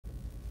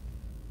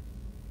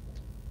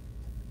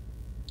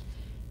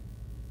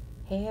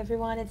Hey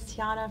everyone, it's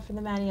Tiana from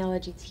the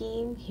Maniology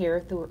team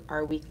here with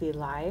our weekly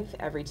live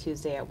every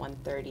Tuesday at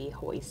 1:30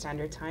 Hawaii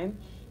Standard Time.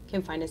 You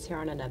can find us here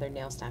on another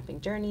nail stamping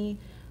journey.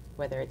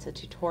 Whether it's a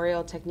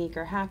tutorial, technique,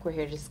 or hack, we're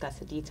here to discuss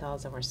the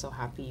details and we're so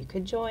happy you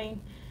could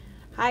join.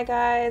 Hi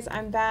guys,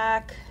 I'm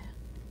back.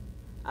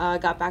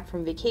 Got back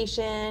from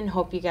vacation.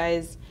 Hope you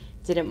guys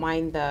didn't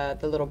mind the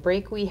little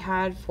break we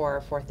had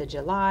for 4th of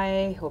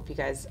July. Hope you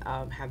guys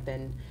have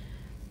been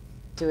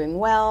doing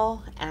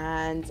well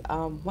and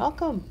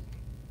welcome.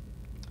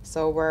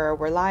 So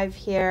we're live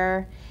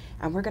here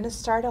and we're going to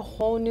start a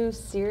whole new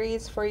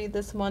series for you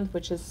this month,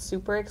 which is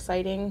super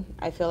exciting.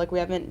 I feel like we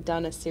haven't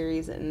done a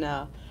series in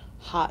a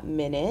hot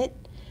minute.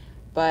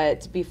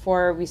 But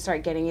before we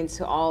start getting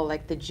into all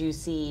like the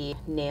juicy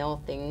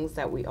nail things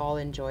that we all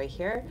enjoy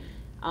here,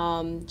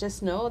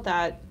 just know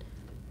that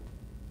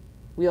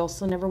we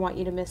also never want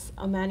you to miss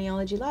a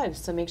Maniology Live.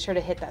 So make sure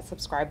to hit that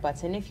subscribe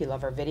button if you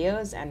love our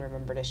videos, and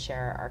remember to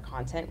share our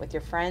content with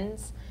your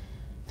friends,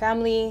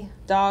 family,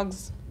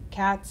 dogs,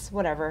 cats,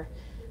 whatever.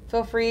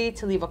 Feel free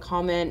to leave a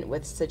comment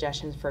with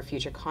suggestions for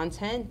future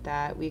content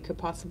that we could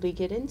possibly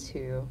get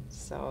into.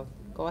 So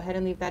go ahead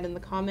and leave that in the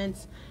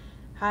comments.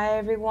 Hi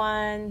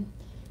everyone.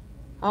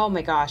 Oh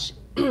my gosh.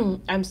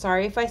 I'm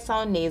sorry if I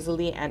sound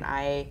nasally, and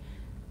I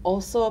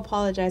also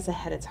apologize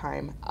ahead of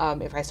time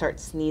if I start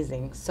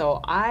sneezing. So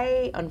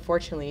I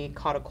unfortunately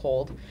caught a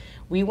cold.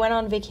 We went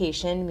on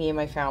vacation, me and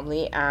my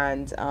family,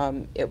 and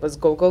it was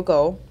go, go,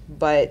 go.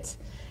 But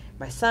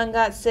my son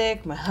got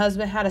sick. My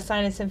husband had a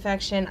sinus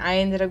infection. I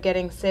ended up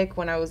getting sick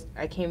when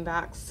I came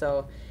back.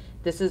 So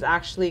this is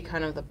actually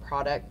kind of the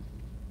product.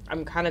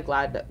 I'm kind of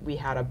glad that we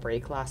had a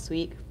break last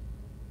week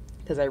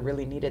because I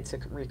really needed to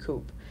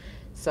recoup.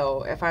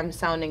 So if I'm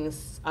sounding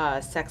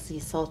sexy,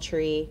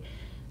 sultry,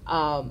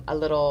 a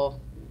little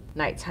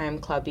nighttime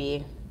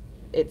clubby,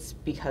 it's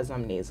because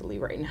I'm nasally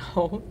right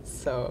now.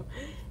 So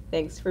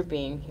thanks for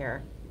being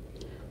here.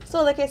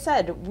 So like I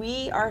said,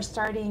 we are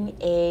starting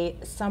a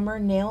summer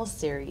nail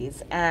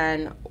series,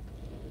 and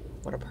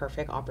what a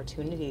perfect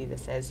opportunity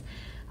this is.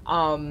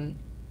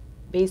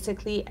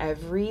 Basically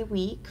every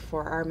week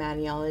for our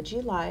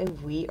Maniology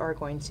Live, we are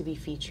going to be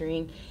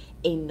featuring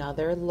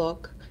another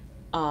look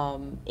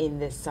in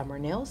this summer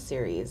nail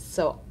series.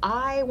 So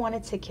I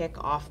wanted to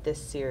kick off this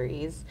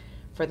series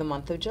for the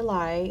month of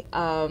July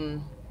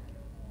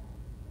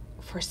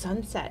for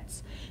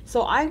sunsets.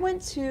 So I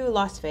went to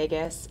Las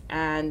Vegas,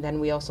 and then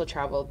we also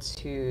traveled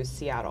to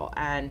Seattle,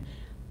 and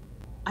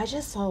I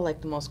just saw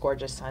like the most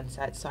gorgeous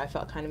sunset. So I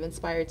felt kind of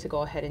inspired to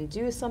go ahead and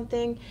do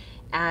something.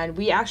 And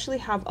we actually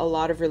have a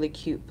lot of really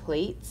cute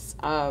plates.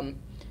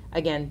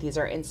 Again, these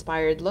are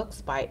inspired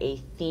looks by a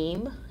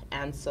theme.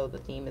 And so the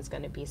theme is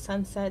going to be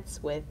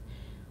sunsets with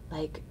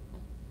like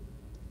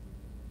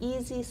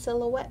easy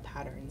silhouette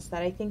patterns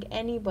that I think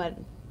any of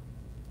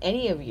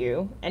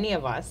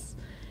us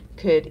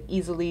could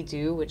easily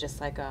do with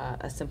just like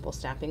a simple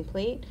stamping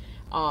plate.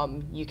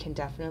 You can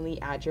definitely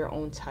add your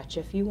own touch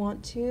if you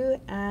want to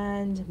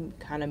and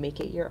kind of make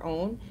it your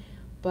own.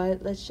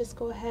 But let's just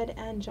go ahead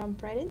and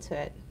jump right into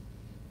it.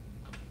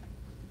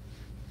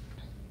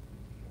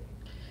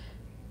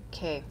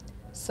 Okay.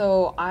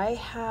 So I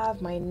have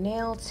my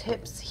nail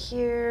tips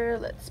here.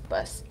 Let's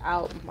bust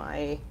out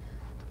my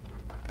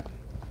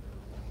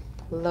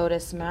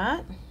lotus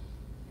mat.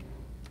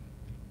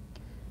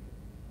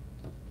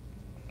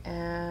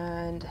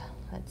 And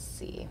let's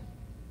see.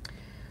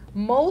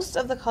 Most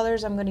of the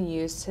colors I'm going to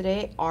use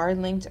today are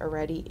linked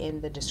already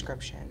in the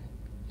description.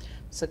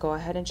 So go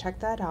ahead and check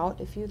that out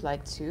if you'd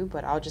like to,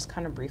 but I'll just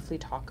kind of briefly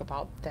talk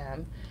about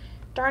them.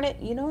 Darn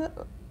it, you know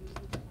what?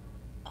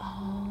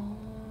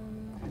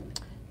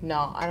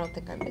 No, I don't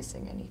think I'm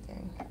missing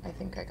anything. I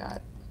think I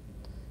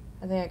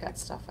got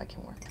stuff I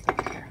can work with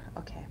up here.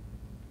 Okay.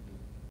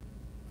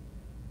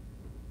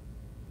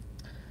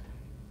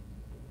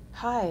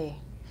 Hi.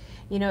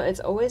 You know, it's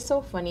always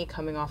so funny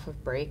coming off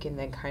of break and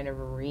then kind of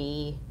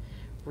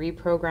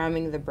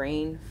reprogramming the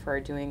brain for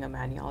doing a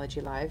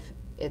Maniology Live.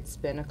 It's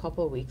been a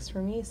couple of weeks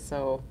for me,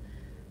 so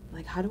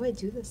like, how do I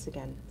do this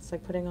again? It's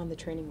like putting on the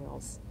training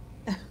wheels.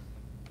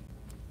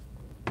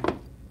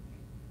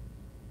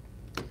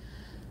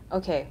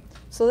 Okay,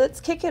 so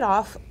let's kick it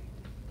off.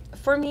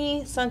 For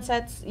me,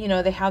 sunsets, you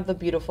know, they have the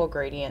beautiful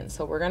gradient,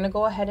 so we're going to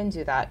go ahead and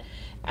do that.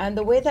 And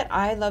the way that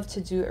I love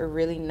to do a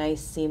really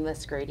nice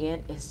seamless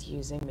gradient is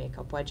using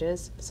makeup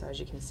wedges. So as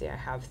you can see, I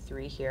have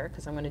 3 here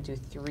because I'm going to do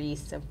 3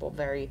 simple,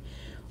 very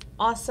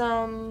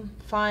awesome,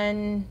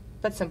 fun,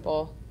 but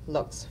simple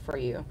looks for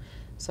you.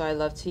 So I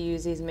love to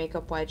use these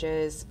makeup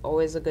wedges.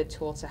 Always a good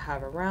tool to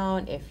have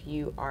around if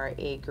you are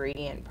a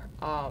gradient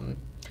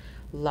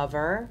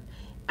lover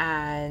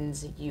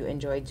and you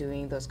enjoy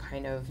doing those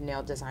kind of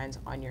nail designs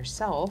on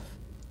yourself.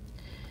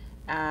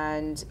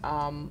 And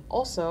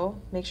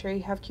also make sure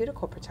you have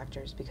cuticle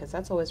protectors, because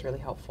that's always really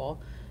helpful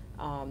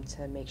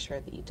to make sure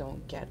that you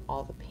don't get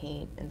all the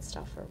paint and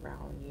stuff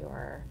around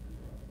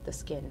the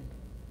skin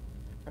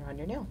around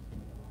your nail.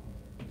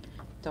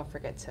 Don't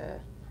forget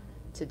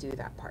to do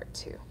that part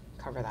too,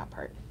 cover that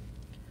part.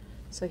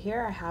 So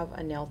here I have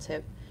a nail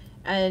tip,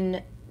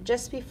 and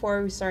just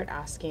before we start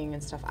asking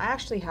and stuff, I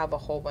actually have a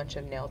whole bunch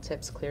of nail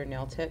tips, clear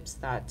nail tips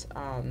that,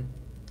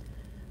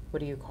 what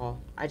do you call?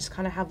 I just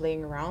kind of have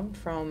laying around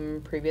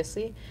from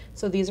previously.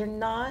 So these are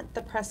not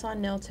the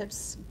press-on nail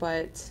tips,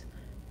 but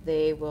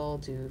they will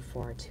do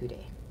for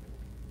today.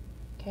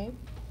 Okay?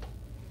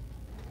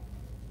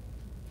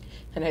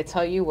 And I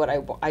tell you what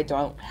I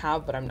don't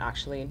have, but I'm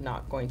actually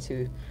not going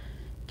to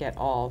get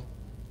all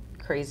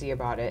crazy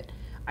about it.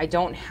 I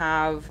don't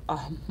have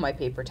my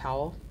paper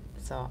towel,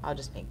 so I'll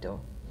just make do.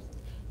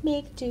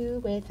 Make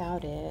do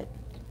without it.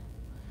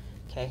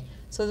 Okay,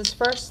 so this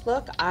first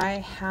look, I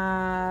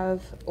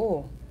have,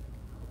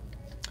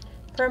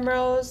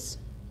 Primrose,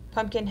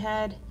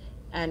 Pumpkinhead,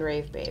 and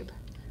Rave Babe.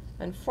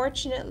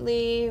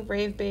 Unfortunately,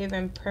 Rave Babe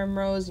and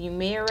Primrose, you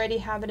may already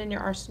have it in your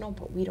arsenal,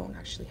 but we don't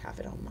actually have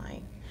it on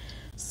mine.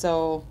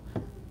 So,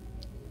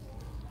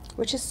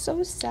 which is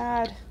so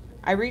sad.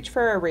 I reach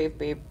for a Rave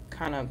Babe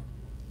kind of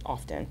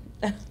often.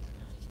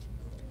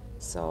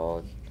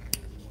 So,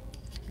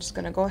 I'm just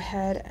gonna go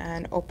ahead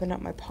and open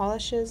up my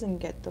polishes and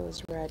get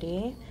those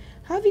ready.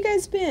 How have you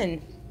guys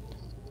been?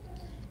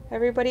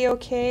 Everybody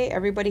okay?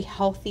 Everybody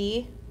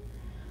healthy?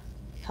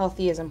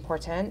 Healthy is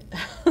important.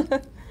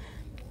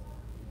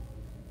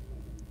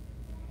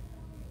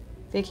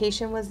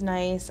 Vacation was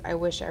nice. I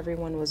wish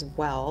everyone was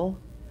well.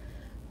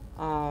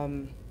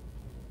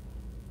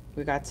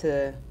 We got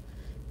to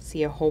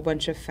see a whole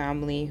bunch of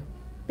family.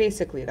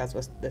 Basically, that's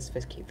what this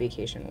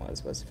vacation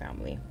was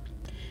family.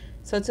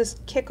 So to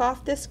kick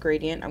off this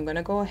gradient, I'm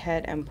gonna go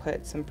ahead and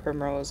put some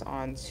Primrose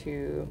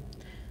onto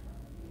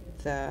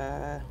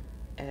the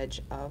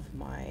edge of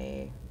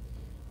my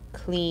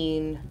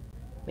clean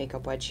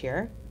makeup wedge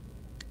here.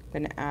 I'm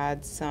gonna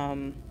add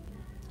some,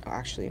 oh,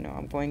 actually no,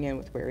 I'm going in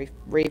with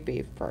Rave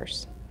Babe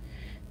first.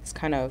 It's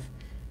kind of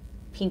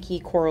pinky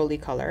corally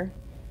color.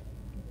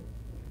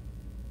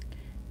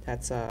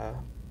 That's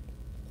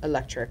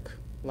electric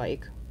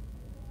like.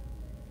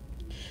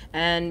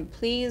 And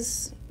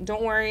please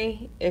don't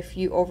worry if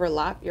you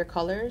overlap your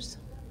colors.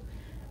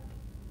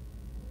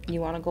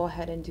 You want to go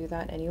ahead and do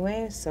that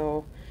anyway,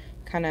 so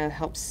kind of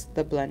helps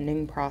the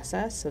blending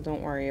process, so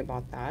don't worry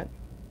about that.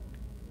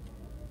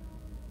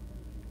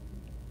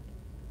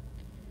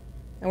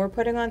 And we're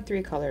putting on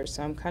 3 colors,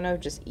 so I'm kind of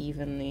just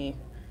evenly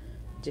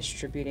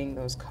distributing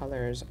those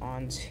colors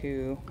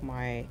onto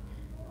my,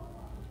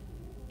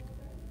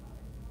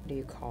 what do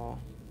you call,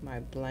 my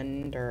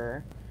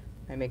blender,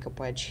 my makeup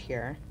wedge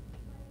here.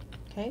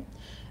 Okay,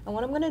 and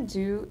what I'm gonna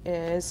do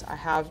is I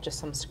have just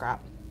some scrap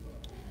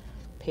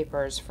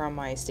papers from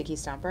my sticky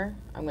stamper.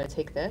 I'm gonna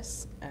take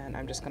this and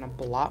I'm just gonna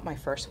blot my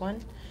first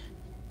one.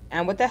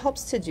 And what that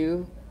helps to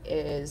do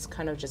is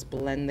kind of just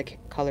blend the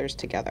colors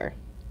together.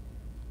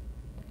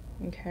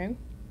 Okay.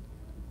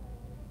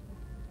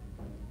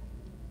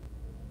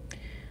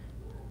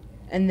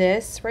 And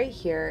this right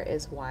here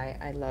is why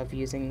I love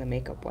using the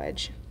makeup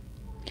wedge.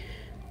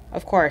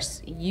 Of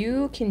course,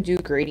 you can do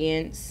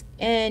gradients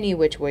any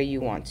which way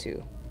you want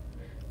to.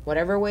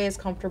 Whatever way is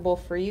comfortable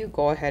for you,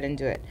 go ahead and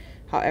do it.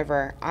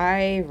 However,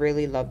 I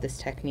really love this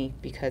technique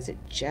because it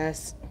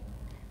just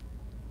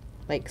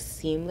like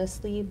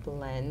seamlessly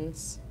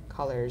blends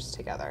colors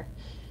together.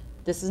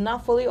 This is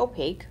not fully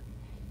opaque,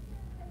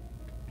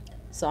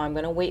 so I'm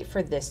gonna wait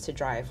for this to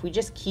dry. If we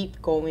just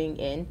keep going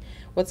in,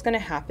 what's gonna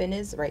happen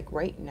is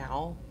right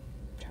now,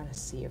 I'm trying to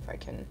see if I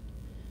can,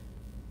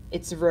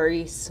 it's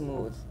very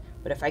smooth.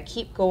 But if I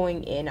keep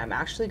going in, I'm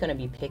actually going to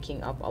be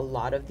picking up a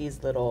lot of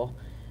these little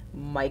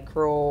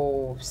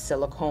micro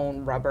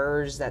silicone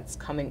rubbers that's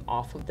coming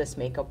off of this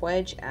makeup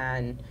wedge,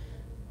 and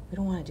we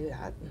don't want to do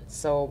that.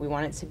 So we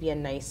want it to be a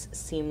nice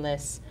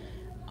seamless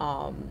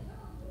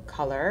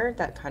color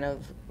that kind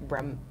of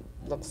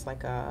looks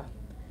like a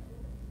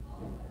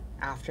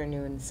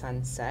afternoon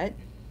sunset.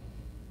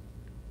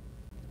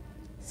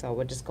 So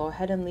we'll just go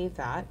ahead and leave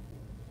that.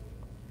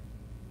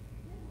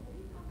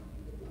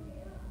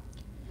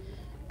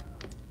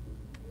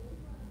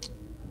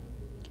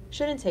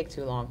 Shouldn't take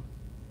too long.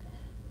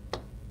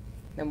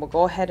 Then we'll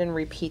go ahead and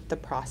repeat the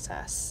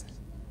process.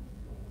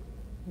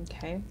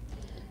 Okay.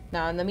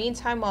 Now in the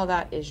meantime, while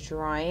that is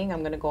drying,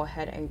 I'm gonna go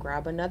ahead and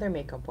grab another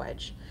makeup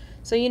wedge.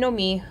 So you know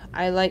me,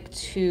 I like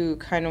to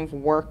kind of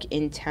work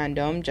in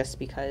tandem just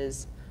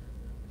because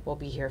we'll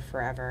be here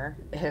forever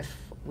if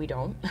we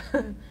don't.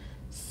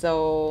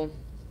 So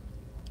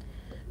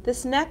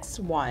this next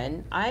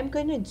one, I'm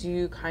gonna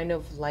do kind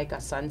of like a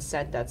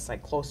sunset that's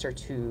like closer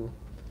to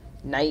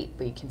night,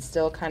 but you can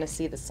still kind of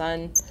see the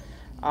sun.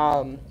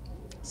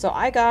 So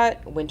I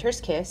got Winter's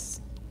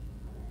Kiss,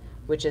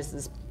 which is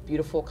this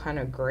beautiful kind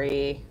of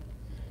grayish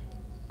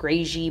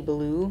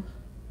blue,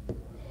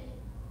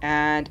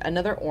 and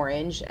another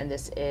orange, and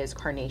this is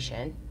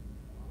Carnation,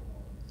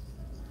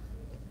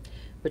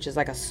 which is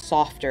like a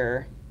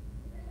softer,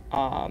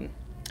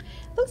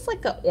 looks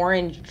like an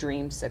orange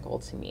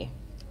dreamsicle to me.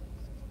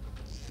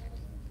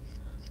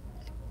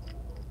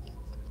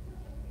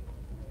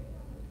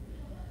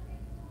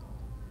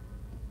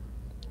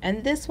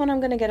 And this one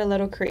I'm going to get a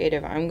little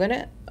creative. I'm going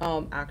to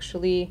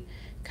actually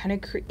kind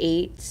of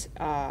create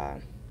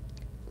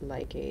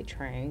like a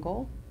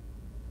triangle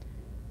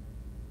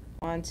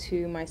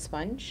onto my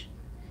sponge.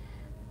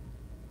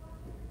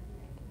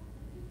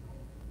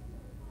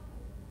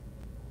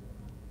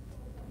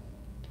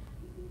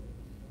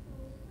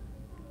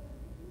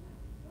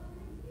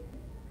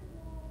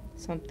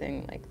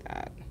 Something like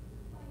that.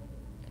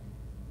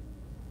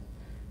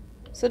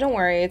 So don't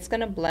worry, it's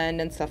gonna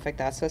blend and stuff like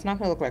that. So it's not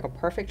gonna look like a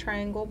perfect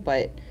triangle,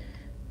 but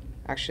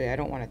actually I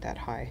don't want it that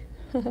high.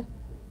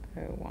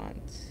 I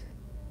want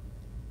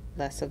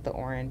less of the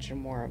orange and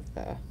more of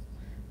the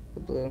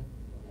blue.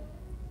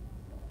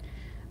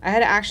 I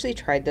had actually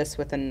tried this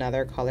with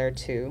another color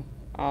too,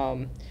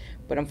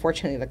 but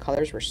unfortunately the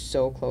colors were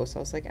so close. I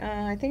was like,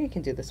 I think I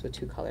can do this with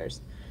 2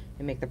 colors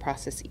and make the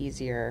process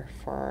easier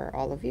for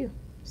all of you.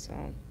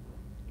 So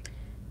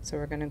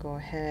we're gonna go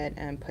ahead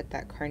and put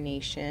that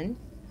carnation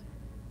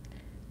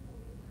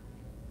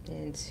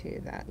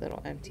into that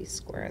little empty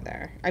square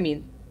there. I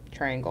mean,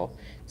 triangle,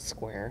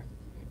 square.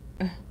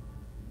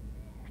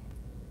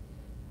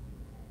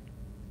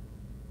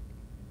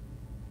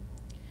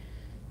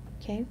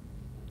 Okay,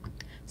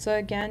 so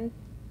again,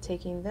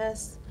 taking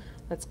this,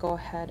 let's go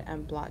ahead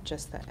and blot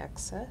just the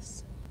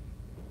excess.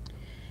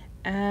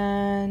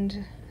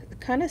 And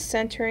kind of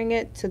centering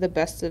it to the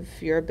best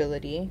of your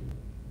ability.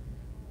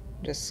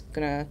 Just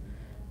gonna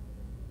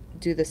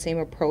do the same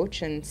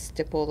approach and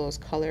stipple those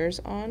colors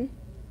on.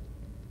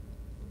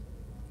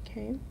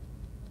 Okay.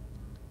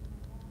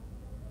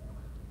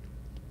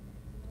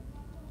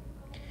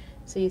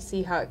 So you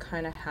see how it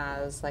kind of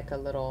has like a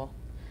little,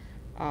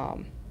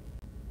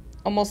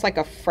 almost like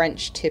a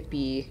French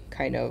tippy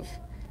kind of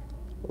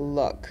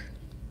look.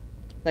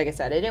 Like I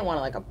said, I didn't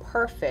want like a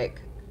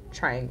perfect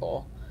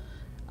triangle,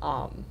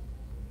 but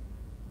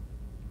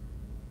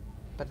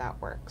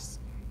that works.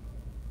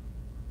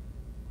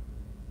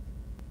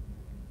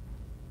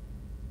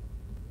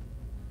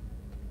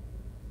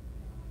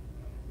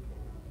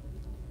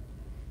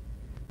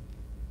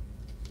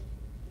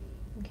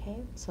 Okay,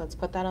 so let's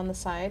put that on the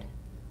side.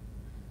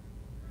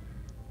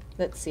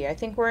 Let's see, I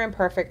think we're in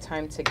perfect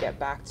time to get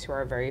back to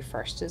our very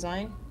first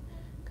design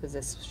because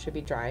this should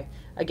be dry.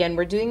 Again,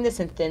 we're doing this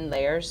in thin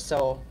layers,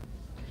 so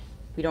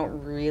we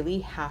don't really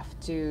have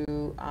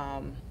to,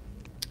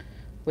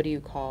 what do you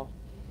call,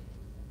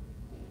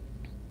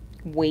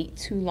 wait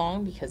too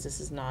long because this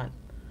is not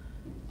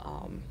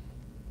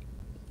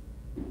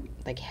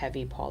like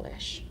heavy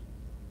polish.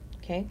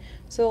 Okay,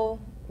 so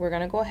we're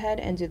gonna go ahead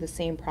and do the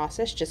same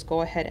process. Just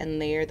go ahead and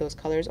layer those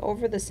colors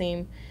over the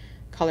same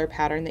color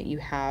pattern that you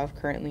have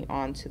currently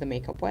onto the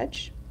makeup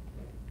wedge.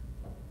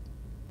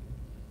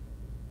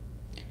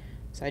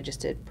 So I just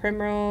did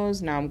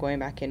Primrose, now I'm going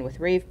back in with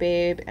Rave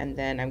Babe, and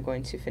then I'm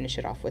going to finish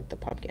it off with the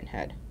pumpkin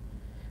head.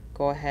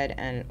 Go ahead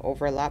and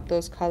overlap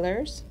those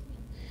colors.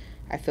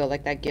 I feel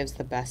like that gives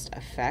the best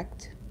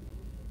effect.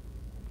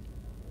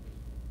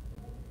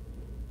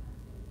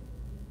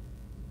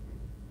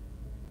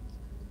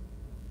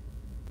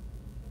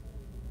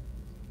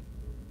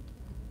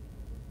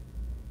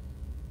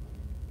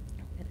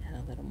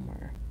 A little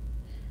more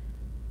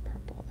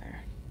purple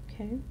there.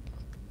 Okay,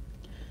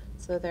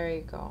 so there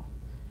you go.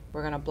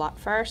 We're gonna blot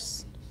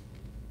first.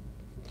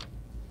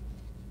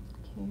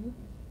 Okay,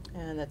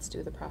 and let's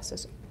do the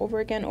process over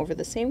again over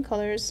the same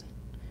colors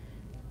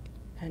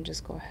and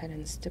just go ahead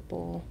and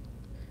stipple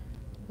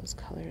those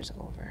colors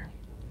over.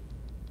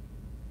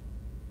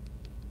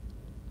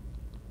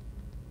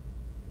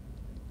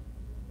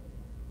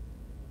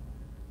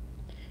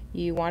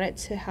 You want it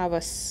to have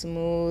a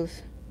smooth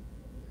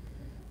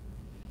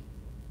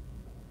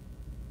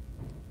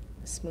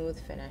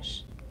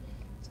finish.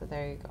 So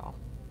there you go.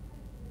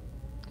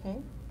 Okay.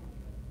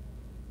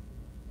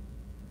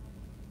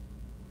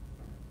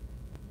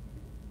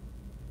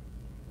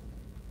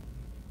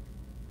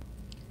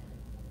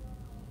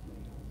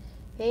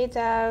 Hey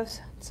Dev.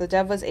 So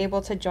Dev was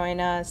able to join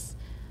us.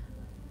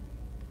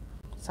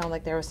 Sound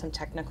like there was some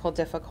technical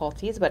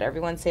difficulties, but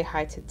everyone say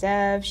hi to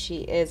Dev.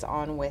 She is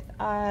on with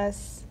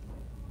us.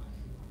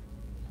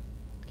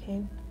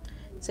 Okay.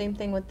 Same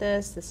thing with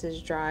this. This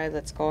is dry.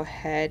 Let's go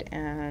ahead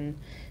and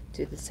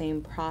do the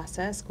same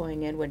process,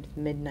 going in with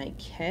Midnight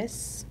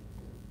Kiss.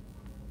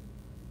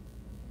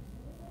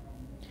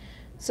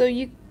 So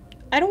I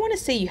don't want to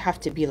say you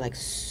have to be like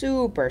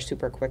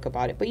super quick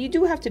about it, but you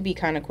do have to be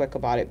kind of quick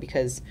about it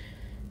because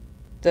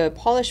the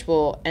polish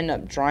will end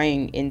up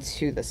drying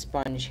into the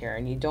sponge here,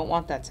 and you don't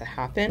want that to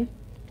happen.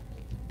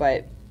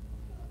 But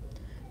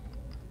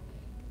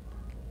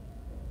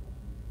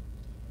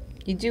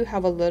you do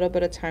have a little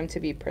bit of time to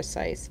be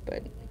precise,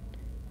 but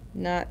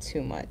not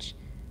too much.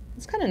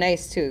 It's kind of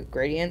nice too,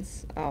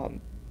 gradients.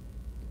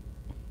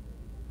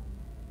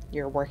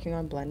 You're working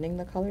on blending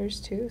the colors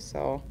too,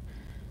 so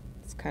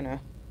it's kind of,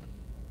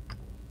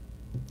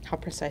 how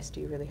precise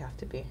do you really have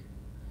to be?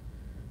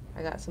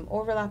 I got some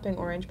overlapping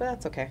orange, but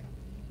that's okay.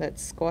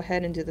 Let's go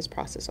ahead and do this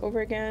process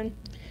over again,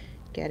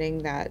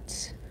 getting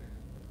those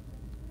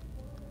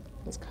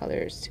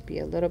colors to be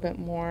a little bit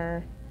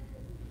more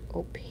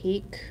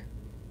opaque.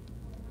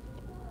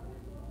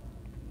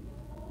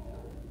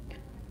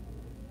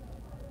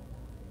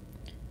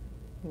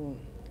 I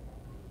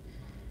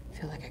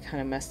feel like I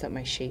kind of messed up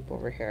my shape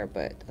over here,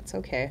 but that's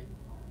okay.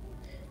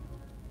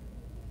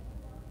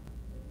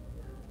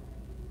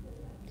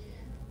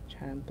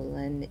 Trying to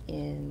blend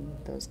in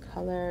those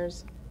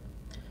colors.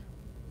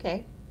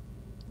 Okay,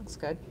 looks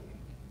good.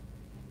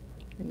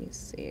 Let me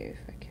see if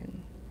I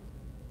can.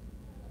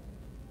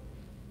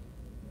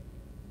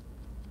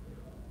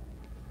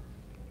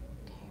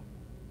 Okay,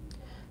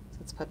 so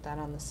let's put that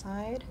on the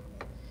side.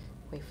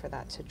 Wait for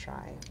that to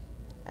dry.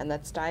 And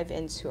let's dive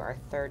into our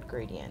third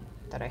gradient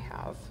that I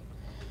have,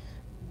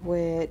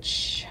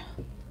 which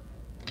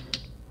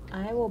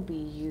I will be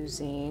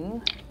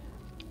using.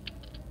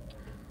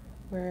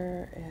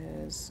 Where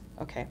is,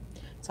 okay,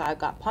 so I've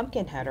got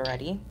pumpkin head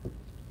already.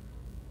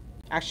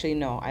 Actually,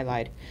 no, I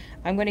lied.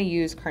 I'm going to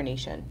use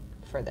carnation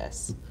for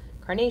this.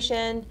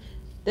 Carnation,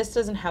 this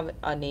doesn't have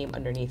a name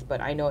underneath,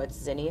 but I know it's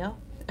zinnia.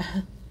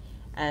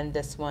 And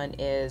this one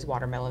is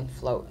watermelon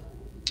float.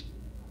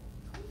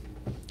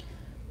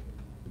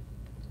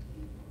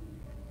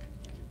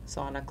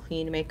 So on a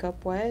clean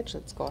makeup wedge,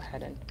 let's go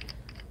ahead and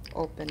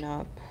open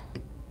up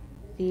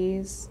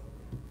these.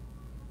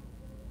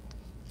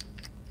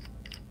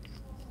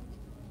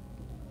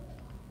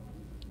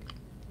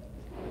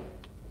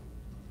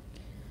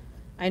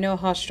 I know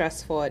how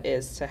stressful it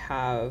is to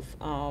have,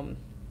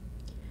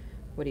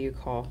 what do you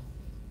call,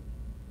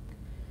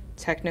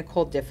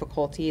 technical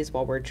difficulties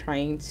while we're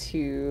trying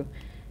to,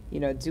 you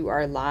know, do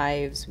our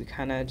lives. We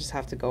kind of just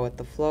have to go with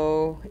the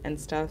flow and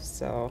stuff.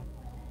 So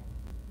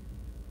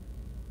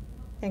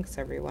thanks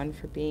everyone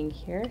for being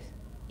here.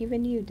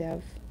 Even you,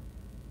 Dev.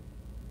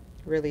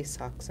 Really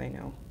sucks, I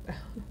know.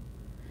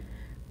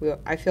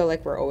 I feel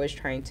like we're always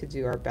trying to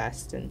do our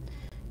best, and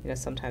you know,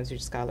 sometimes we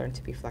just gotta learn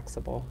to be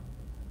flexible.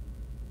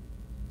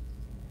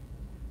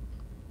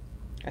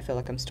 I feel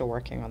like I'm still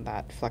working on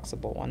that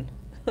flexible one.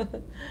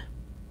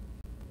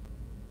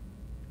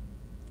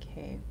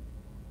 Okay.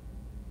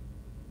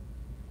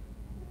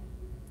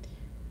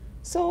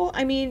 So,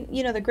 I mean,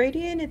 you know, the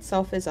gradient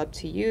itself is up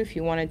to you if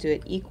you want to do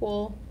it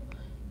equal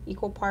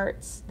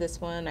parts. This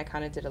one, I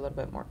kind of did a little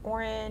bit more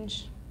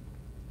orange.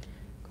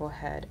 Go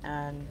ahead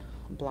and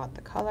blot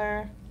the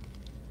color.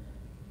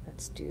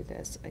 Let's do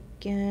this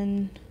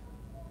again.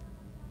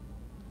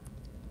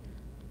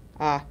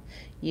 Ah,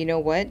 you know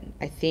what?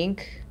 I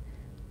think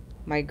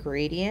my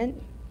gradient,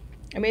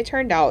 I mean, it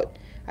turned out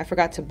I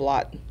forgot to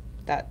blot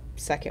that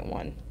second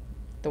one,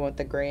 the one with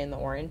the gray and the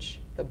orange,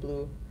 the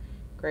blue,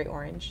 gray,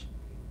 orange.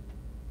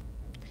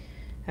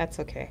 That's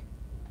okay.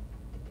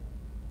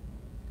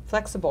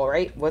 Flexible,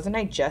 right? Wasn't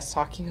I just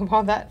talking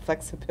about that?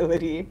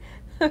 Flexibility.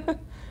 Okay.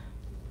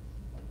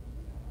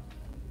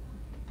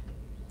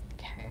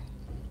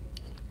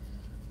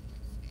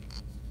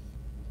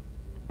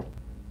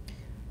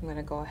 I'm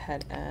gonna go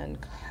ahead and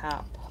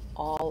cap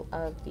all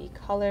of the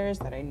colors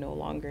that I no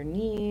longer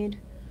need,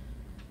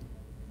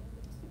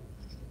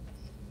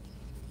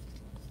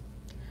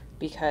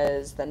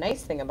 because the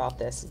nice thing about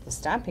this is the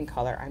stamping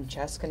color, I'm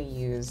just going to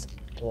use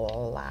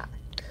black.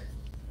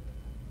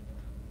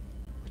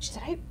 Which,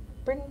 did I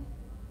bring?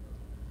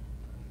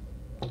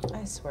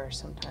 I swear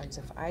sometimes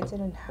if I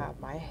didn't have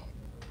my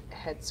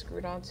head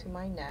screwed onto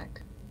my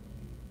neck.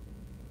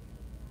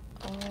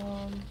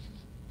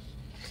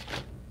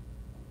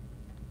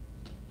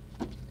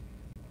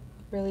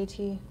 Really,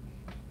 T?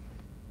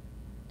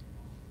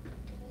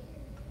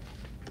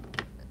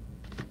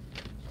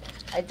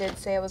 I did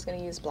say I was going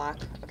to use black.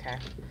 Okay.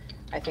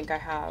 I think I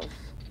have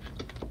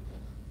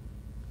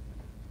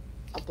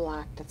a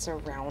black that's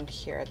around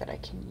here that I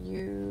can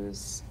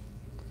use.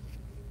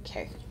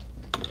 Okay.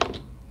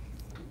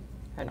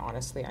 And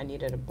honestly, I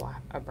needed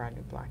a brand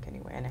new black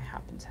anyway, and I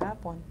happen to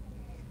have one.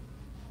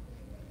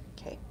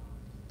 Okay.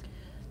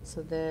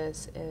 So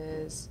this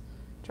is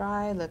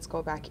dry. Let's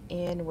go back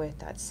in with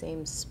that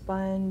same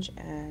sponge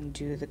and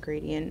do the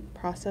gradient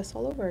process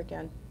all over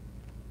again.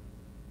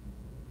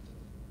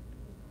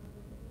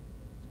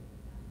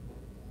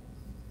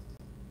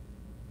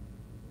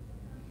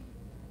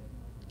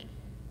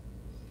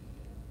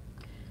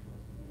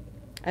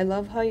 I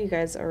love how you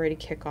guys already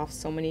kick off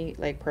so many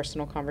like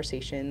personal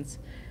conversations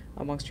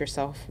amongst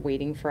yourself,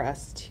 waiting for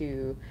us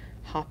to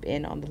hop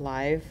in on the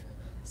live.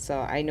 So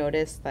I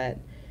noticed that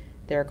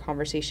there are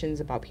conversations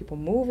about people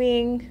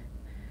moving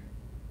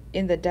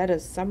in the dead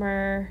of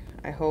summer.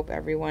 I hope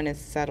everyone is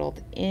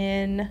settled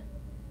in.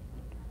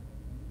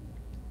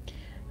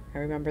 I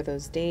remember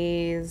those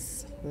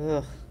days.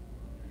 Ugh.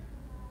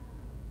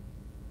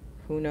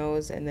 Who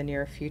knows, in the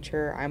near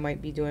future I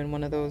might be doing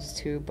one of those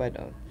too,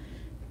 but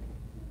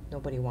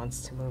nobody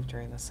wants to move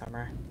during the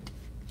summer.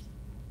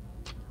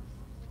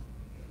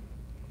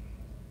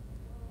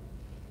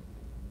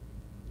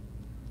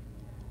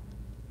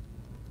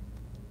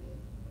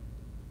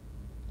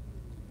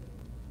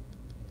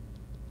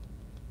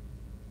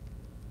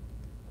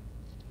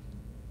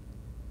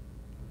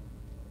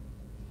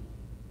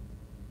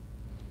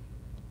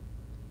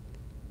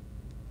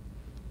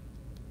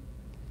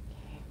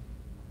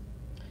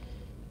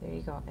 There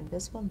you go. And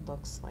this one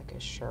looks like a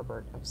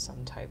sherbet of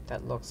some type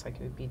that looks like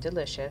it would be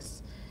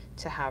delicious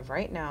to have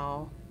right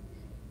now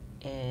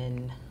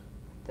in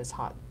this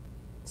hot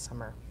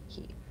summer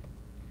heat.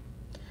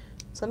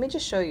 So let me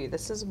just show you.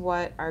 This is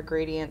what our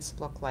gradients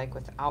look like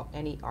without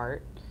any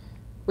art,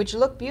 which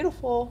look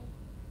beautiful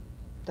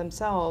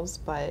themselves,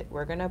 but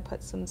we're gonna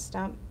put some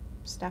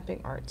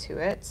stamping art to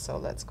it. So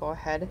let's go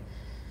ahead.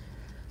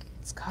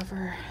 Let's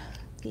cover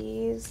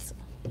these.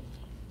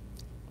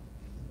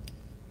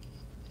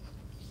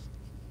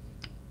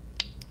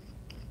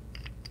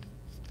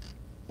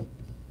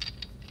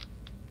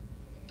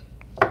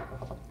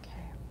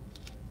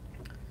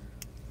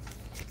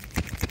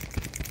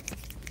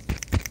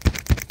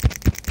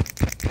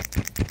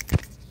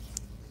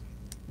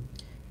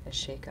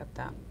 Shake up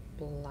that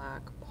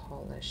black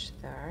polish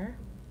there.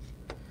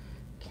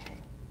 Okay.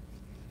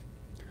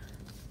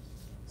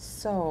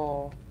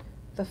 So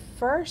the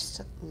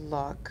first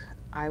look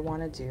I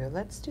want to do,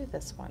 let's do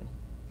this one.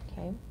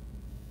 Okay. I'm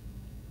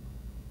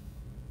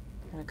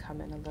going to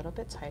come in a little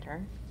bit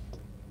tighter.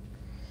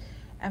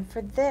 And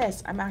for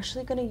this, I'm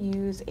actually going to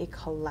use a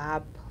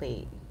collab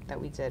plate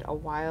that we did a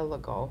while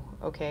ago.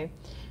 Okay.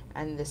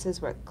 And this is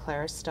what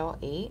Claristelle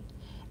 8.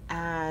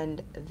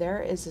 And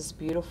there is this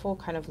beautiful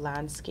kind of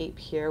landscape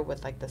here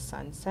with like the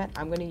sunset.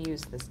 I'm going to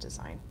use this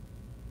design.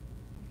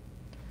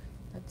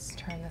 Let's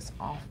turn this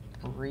off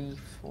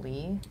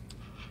briefly,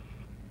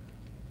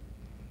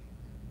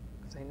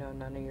 because I know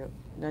none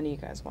of you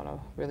guys want to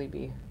really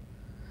be.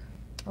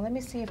 Well, let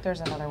me see if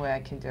there's another way I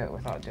can do it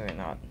without doing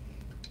that.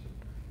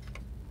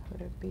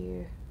 Would it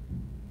be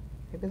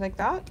maybe like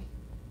that?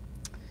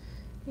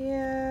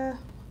 Yeah,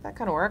 that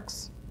kind of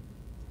works.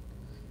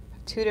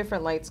 Two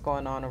different lights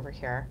going on over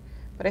here,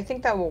 but I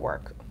think that will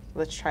work.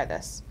 Let's try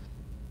this.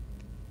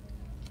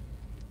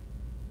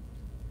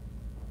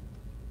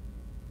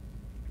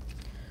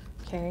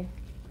 Okay,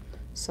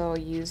 so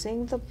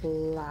using the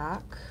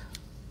black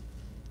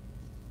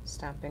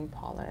stamping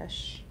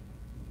polish,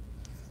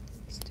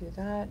 let's do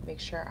that. Make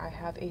sure I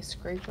have a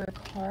scraper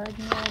card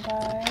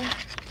nearby.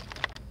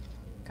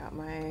 Got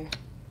my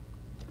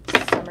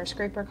summer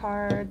scraper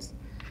cards.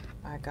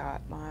 I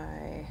got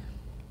my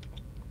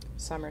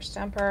summer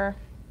stamper,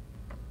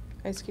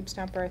 ice cube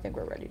stamper. I think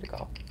we're ready to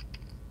go.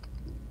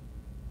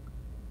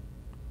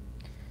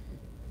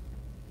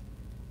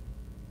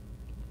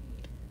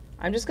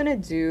 I'm just gonna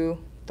do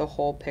the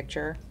whole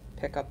picture,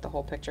 pick up the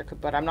whole picture,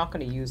 but I'm not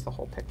gonna use the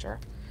whole picture,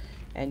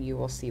 and you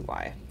will see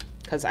why.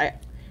 Because I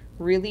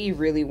really,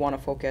 really want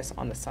to focus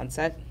on the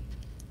sunset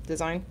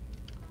design.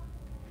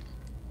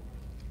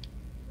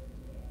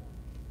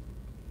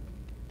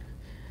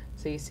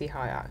 So you see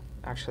how I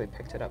actually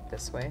picked it up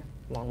this way,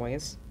 long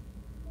ways.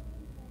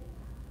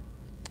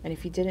 And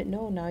if you didn't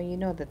know, now you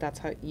know that that's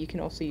how you can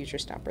also use your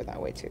stamper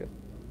that way too.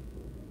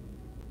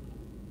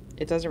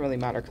 It doesn't really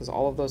matter because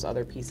all of those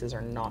other pieces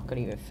are not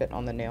going to even fit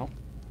on the nail.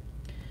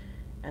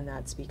 And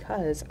that's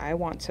because I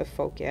want to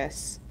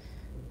focus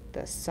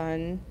the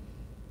sun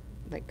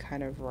like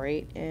kind of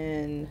right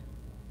in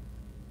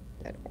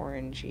that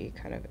orangey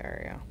kind of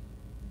area.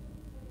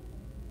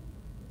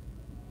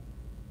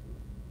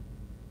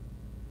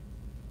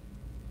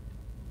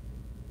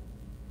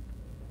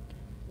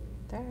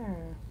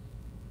 There.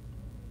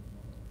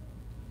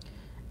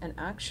 And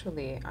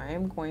actually, I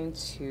am going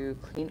to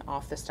clean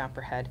off the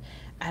stamper head,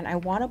 and I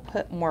want to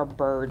put more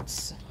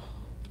birds,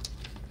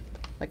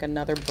 like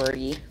another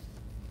birdie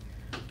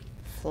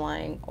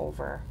flying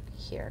over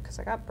here, because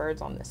I got birds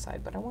on this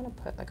side, but I want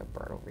to put like a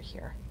bird over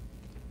here.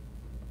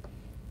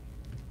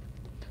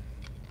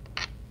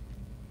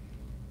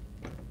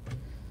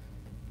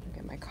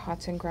 Get my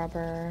cotton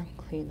grabber,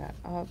 clean that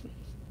up.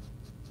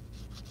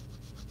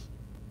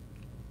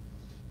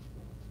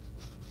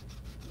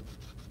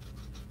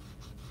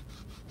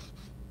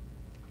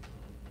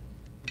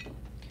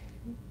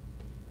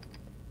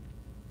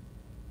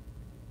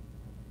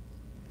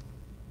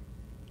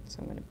 So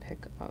I'm going to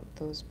pick up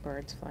those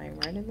birds flying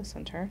right in the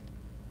center.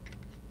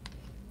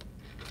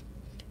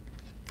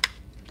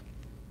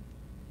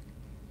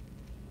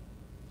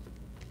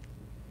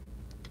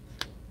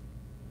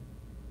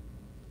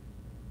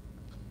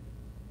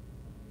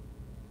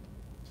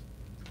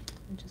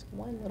 And just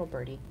one little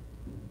birdie.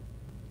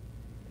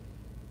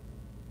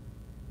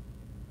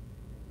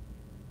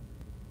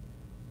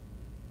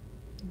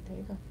 And there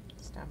you go,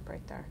 stamp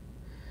right there.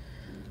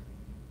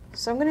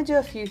 So I'm going to do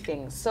a few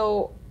things.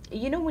 So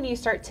you know when you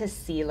start to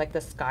see like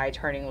the sky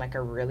turning like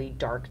a really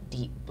dark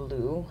deep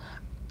blue,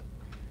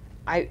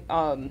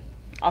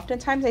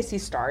 oftentimes I see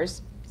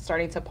stars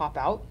starting to pop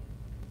out.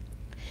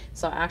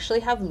 So I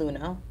actually have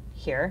Luna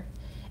here,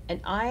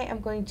 and I am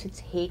going to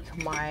take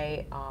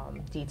my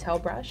detail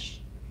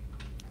brush,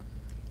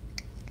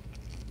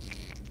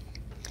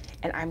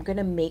 and I'm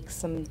gonna make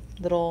some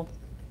little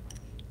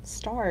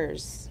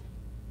stars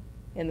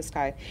in the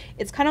sky.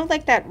 It's kind of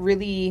like that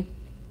really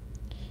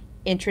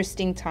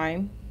interesting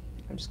time.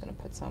 I'm just gonna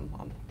put some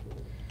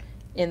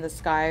in the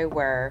sky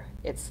where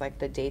it's like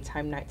the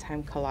daytime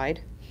nighttime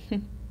collide.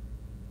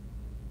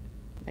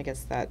 I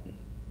guess that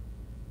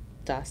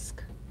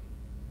dusk.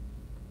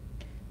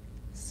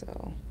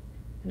 So,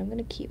 and I'm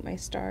gonna keep my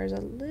stars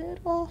a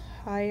little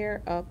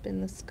higher up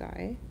in the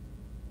sky.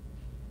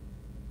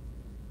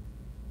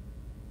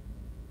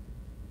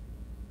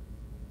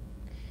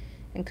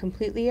 and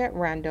completely at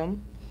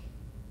random.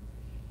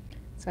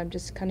 So I'm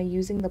just kind of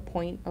using the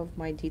point of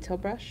my detail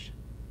brush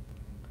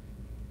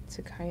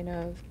to kind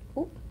of,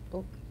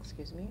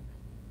 excuse me,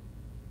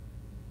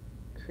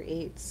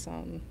 create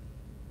some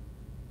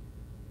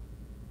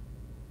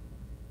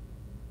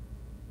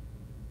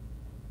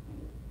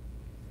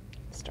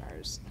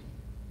stars.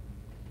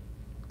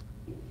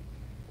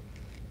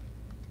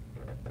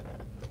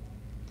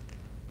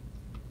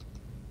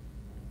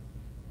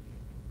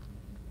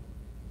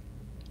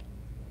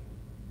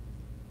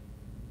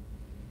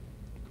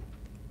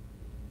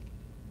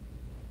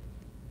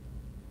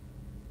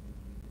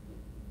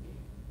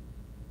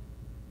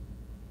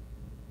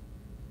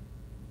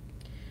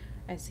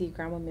 I see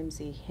Grandma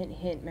Mimsy, hint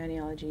hint,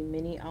 Maniology,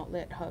 mini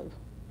outlet hub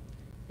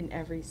in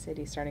every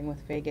city, starting with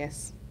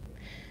Vegas.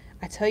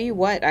 I tell you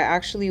what, I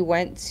actually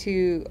went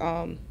to,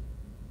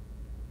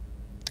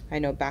 I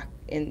know back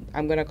in,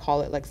 I'm going to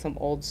call it like some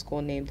old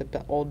school name,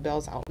 the Old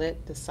Bells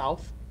Outlet, the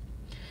South.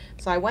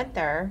 So I went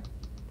there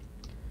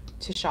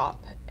to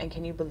shop, and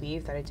can you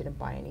believe that I didn't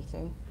buy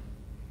anything?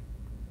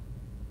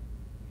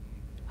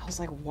 I was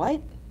like,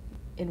 what?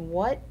 In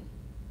what?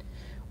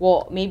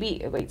 Well,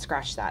 maybe, wait,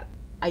 scratch that.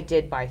 I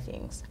did buy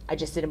things. I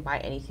just didn't buy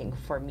anything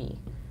for me.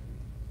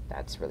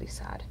 That's really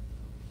sad.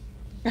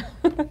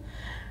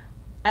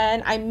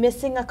 And I'm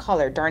missing a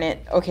color, darn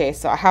it. Okay,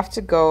 so I have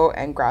to go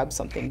and grab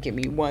something. Give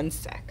me 1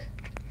 sec.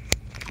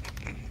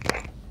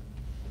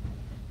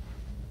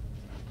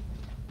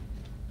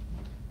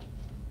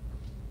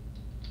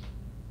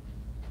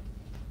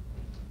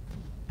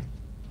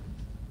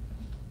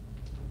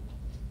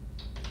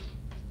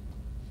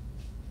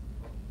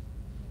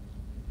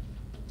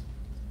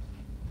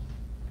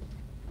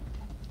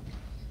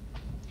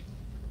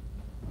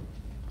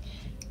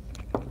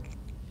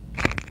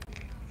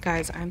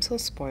 Guys, I'm so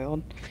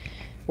spoiled.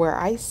 Where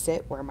I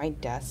sit, where my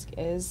desk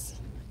is,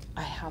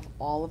 I have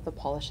all of the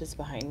polishes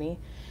behind me.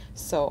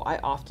 So I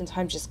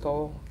oftentimes just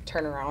go,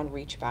 turn around,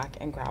 reach back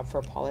and grab for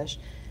a polish.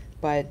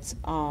 But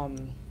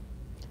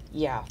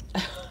yeah,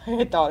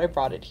 I thought I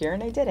brought it here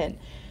and I didn't.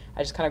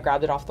 I just kind of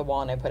grabbed it off the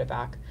wall and I put it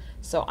back.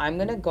 So I'm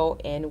gonna go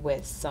in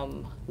with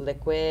some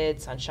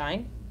liquid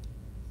sunshine,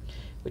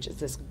 which is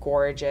this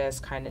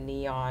gorgeous kind of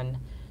neon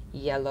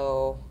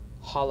yellow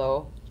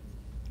hollow.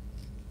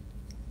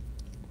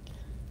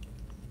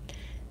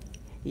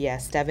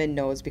 Yes, Devon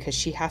knows because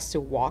she has to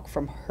walk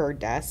from her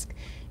desk.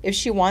 If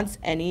she wants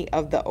any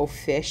of the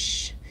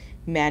Ofish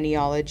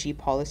Maniology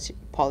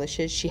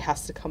polishes, she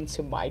has to come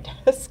to my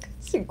desk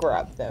to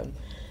grab them.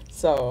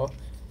 So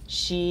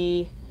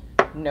she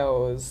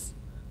knows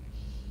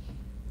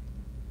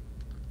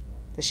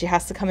that she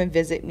has to come and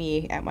visit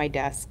me at my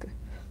desk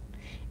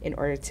in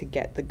order to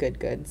get the good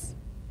goods.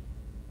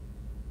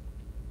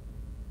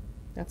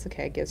 That's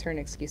okay. It gives her an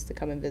excuse to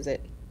come and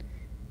visit,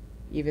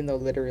 even though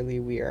literally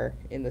we are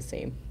in the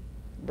same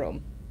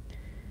room.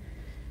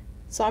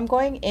 So I'm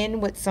going in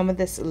with some of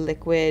this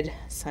liquid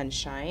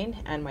sunshine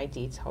and my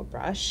detail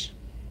brush.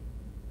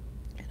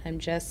 And I'm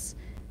just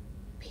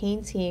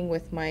painting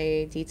with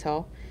my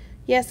detail.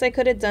 Yes, I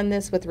could have done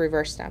this with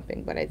reverse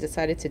stamping, but I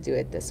decided to do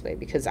it this way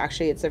because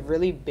actually it's a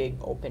really big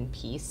open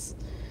piece.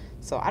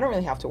 So I don't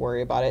really have to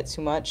worry about it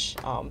too much.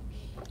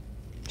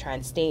 Try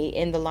and stay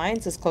in the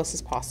lines as close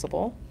as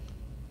possible.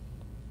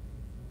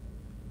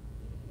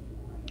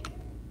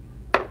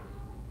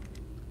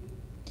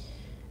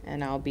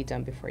 And I'll be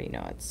done before you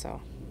know it,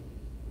 so.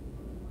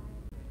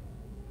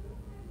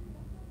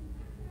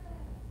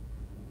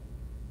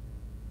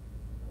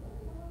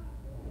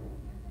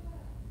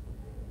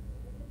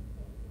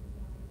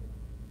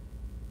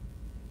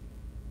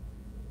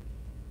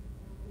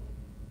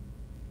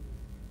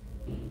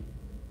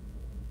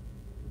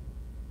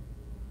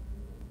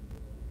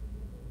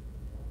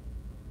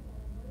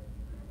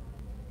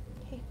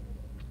 Okay.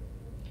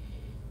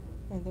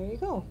 And there you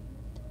go.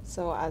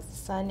 So as the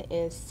sun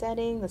is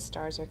setting, the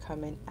stars are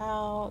coming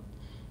out.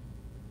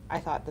 I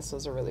thought this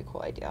was a really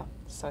cool idea.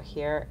 So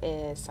here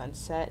is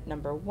sunset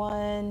number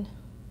 1.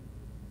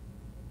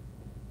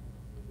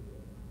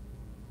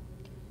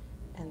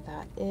 And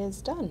that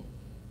is done.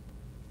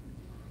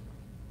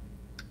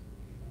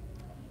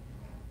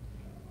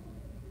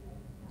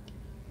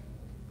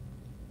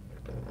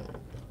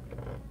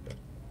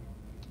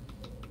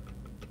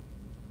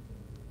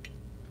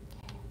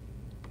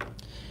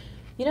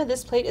 You know,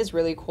 this plate is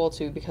really cool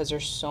too because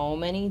there's so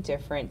many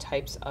different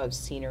types of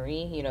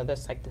scenery. You know,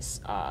 there's like this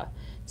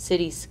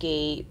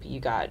cityscape, you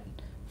got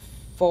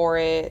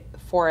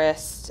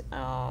forest,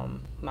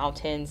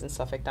 mountains and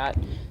stuff like that.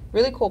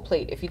 Really cool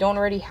plate. If you don't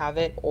already have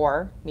it,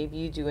 or maybe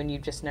you do and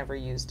you've just never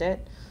used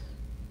it,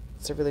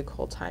 it's a really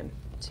cool time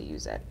to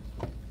use it.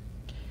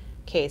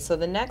 Okay, so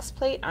the next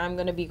plate I'm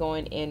going to be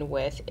going in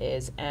with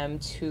is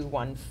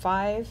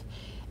M215.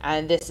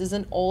 And this is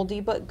an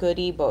oldie but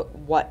goodie, but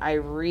what I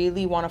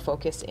really want to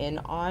focus in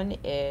on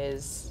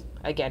is,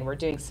 again, we're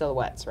doing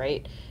silhouettes,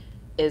 right?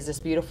 Is this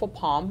beautiful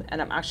palm,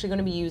 and I'm actually going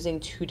to be using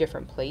 2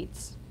 different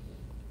plates.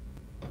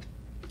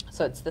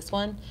 So it's this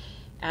one,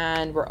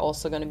 and we're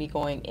also going to be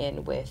going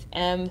in with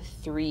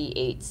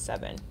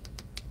M387.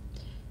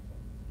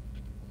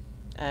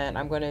 and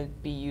I'm going to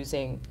be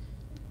using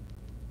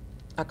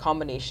a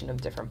combination of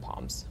different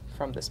palms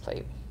from this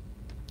plate.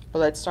 But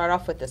let's start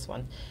off with this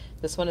one.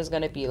 This one is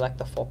going to be like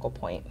the focal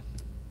point.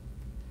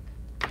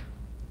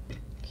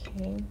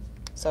 Okay,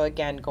 so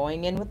again,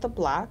 going in with the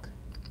black,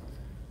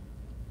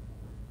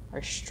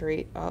 our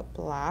straight up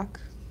black.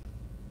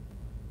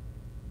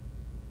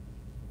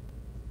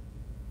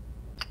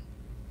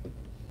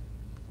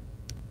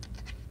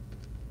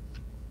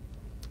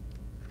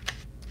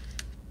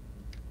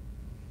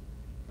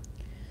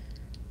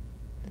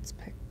 Let's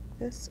pick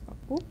this up.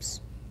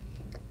 Oops.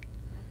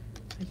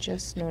 I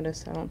just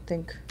noticed, I don't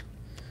think,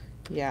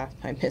 yeah,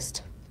 I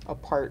missed a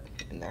part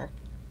in there.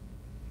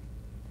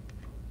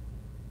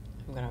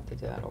 I'm gonna have to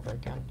do that over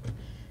again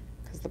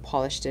because the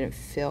polish didn't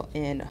fill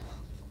in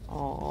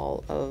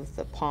all of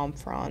the palm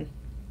frond.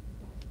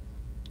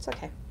 It's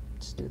okay,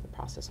 just do the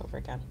process over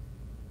again.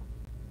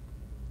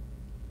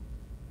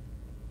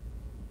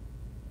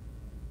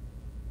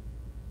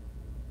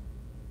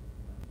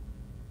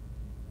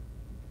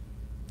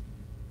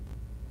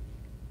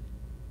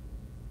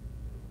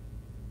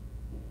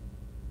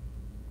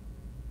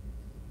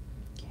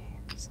 Okay,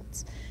 so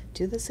let's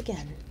do this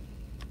again.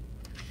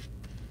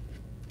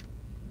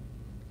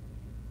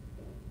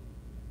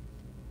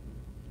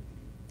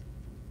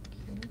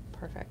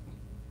 Perfect.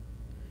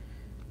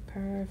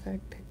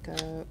 Perfect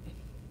pickup.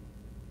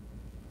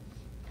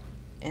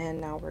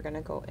 And now we're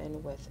gonna go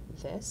in with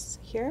this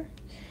here.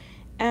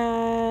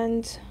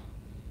 And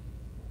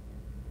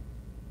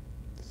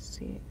let's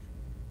see.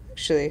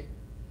 Actually,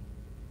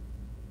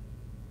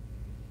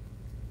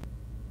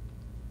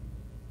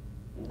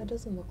 that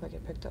doesn't look like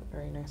it picked up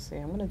very nicely.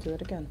 I'm gonna do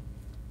it again.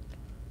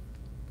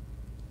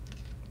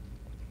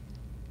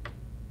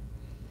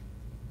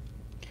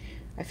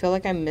 I feel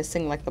like I'm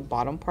missing like the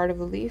bottom part of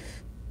the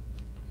leaf.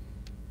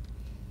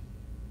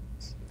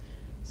 So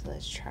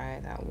let's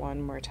try that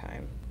one more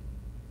time.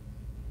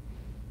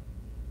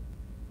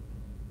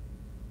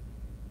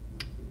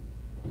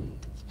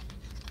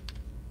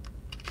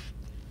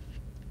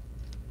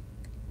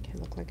 Okay,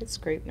 look like it's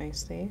scraped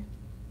nicely.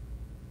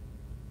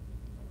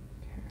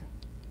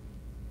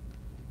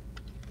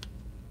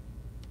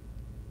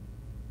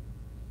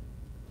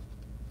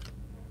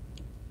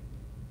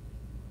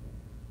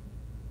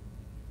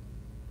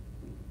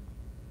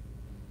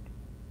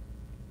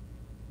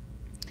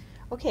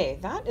 Okay,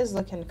 that is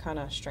looking kind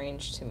of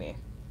strange to me.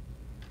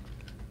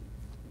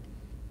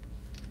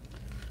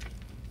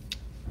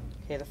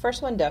 Okay, the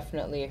first one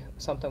definitely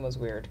something was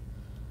weird.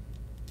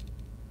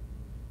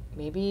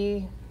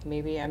 Maybe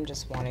I'm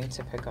just wanting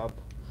to pick up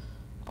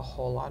a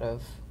whole lot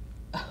of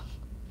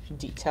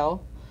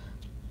detail.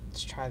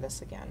 Let's try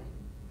this again.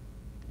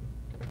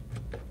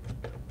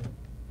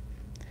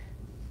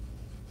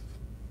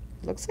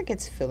 Looks like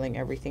it's filling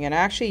everything, and I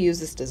actually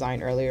used this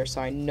design earlier, so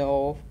I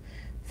know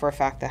for a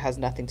fact that has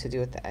nothing to do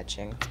with the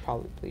etching. It's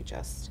probably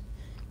just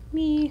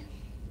me.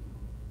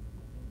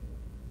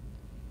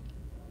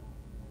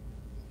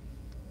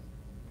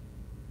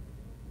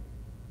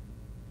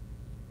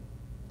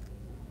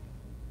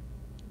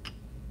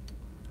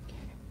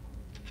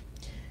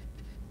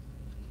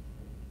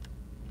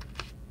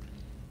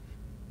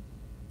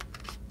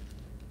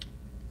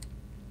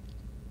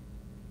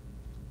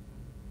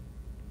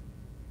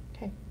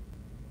 Okay.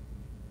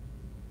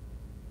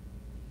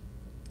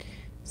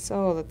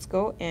 So let's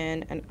go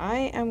in, and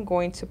I am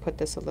going to put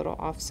this a little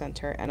off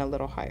center and a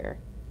little higher.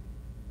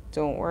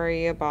 Don't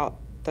worry about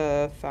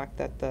the fact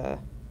that the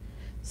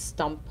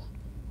stump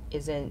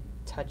isn't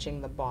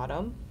touching the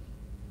bottom,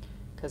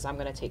 because I'm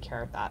going to take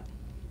care of that.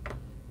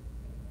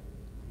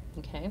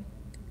 Okay.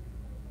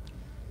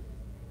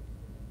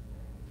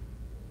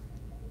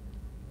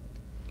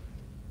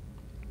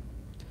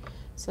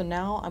 So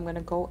now I'm going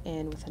to go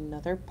in with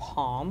another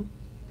palm.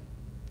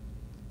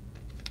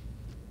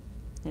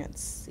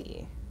 Let's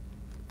see.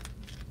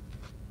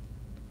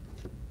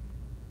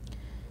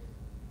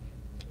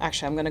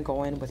 Actually, I'm going to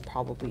go in with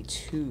probably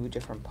 2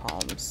 different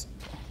palms.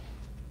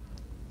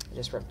 I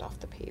just ripped off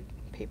the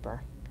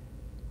paper.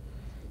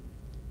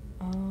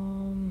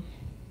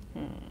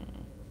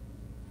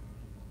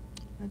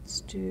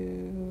 Let's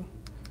do,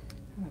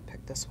 I'm going to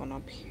pick this one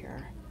up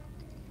here.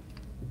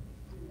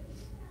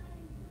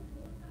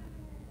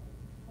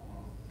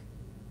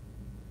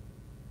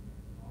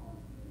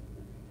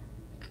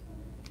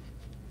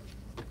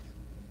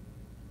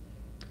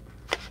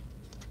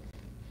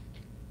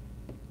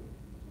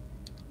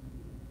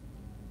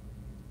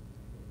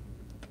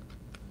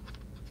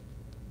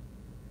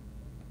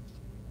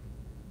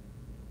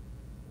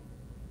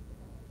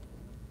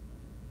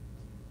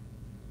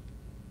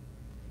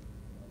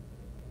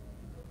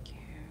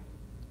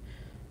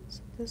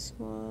 This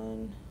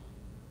one,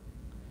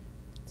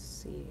 let's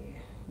see,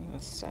 I'm gonna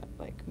set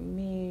like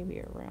maybe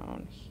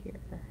around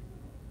here.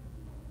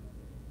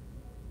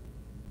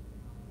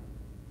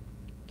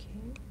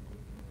 Okay.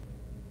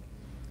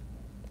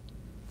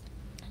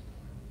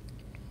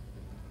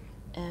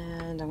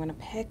 And I'm gonna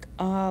pick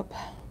up,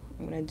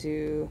 I'm gonna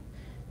do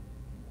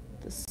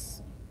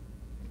this,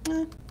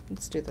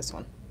 let's do this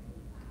one.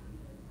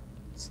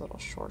 It's a little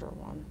shorter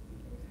one.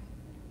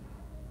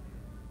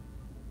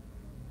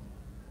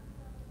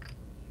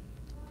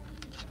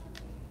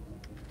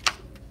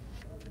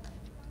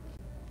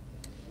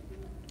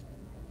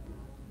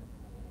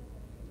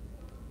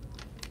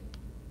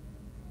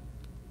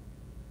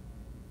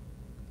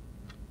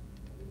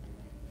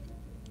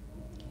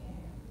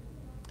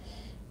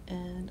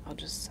 And I'll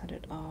just set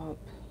it up.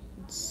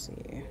 Let's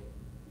see.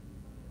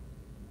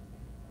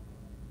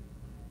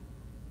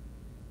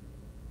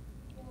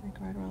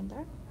 Like right around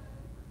there.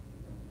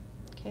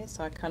 Okay,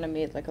 so I kind of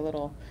made like a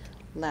little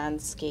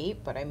landscape,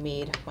 but I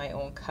made my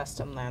own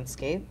custom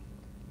landscape.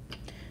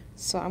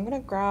 So I'm gonna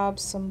grab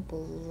some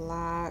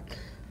black.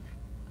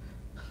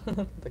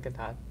 Look at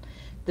that.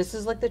 This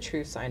is like the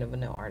true sign of a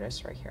nail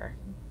artist right here.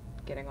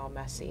 Getting all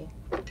messy.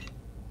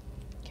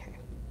 Okay.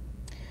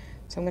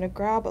 So I'm gonna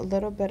grab a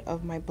little bit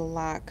of my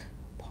black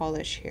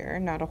polish here,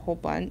 not a whole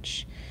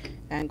bunch,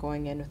 and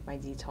going in with my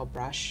detail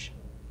brush.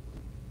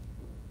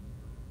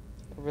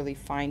 A really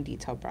fine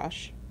detail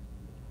brush.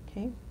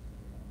 Okay.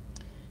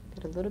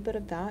 Get a little bit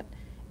of that,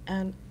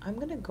 and I'm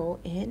gonna go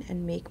in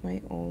and make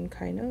my own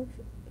kind of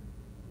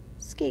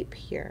scape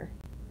here.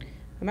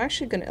 I'm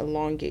actually gonna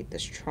elongate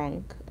this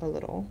trunk a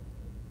little.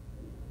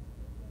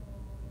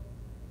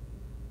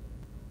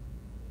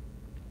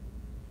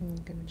 I'm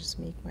gonna just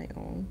make my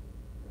own,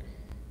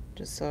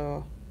 just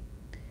so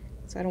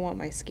I don't want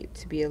my scape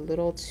to be a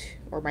little too,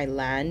 or my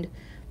land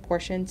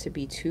portion to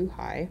be too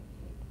high.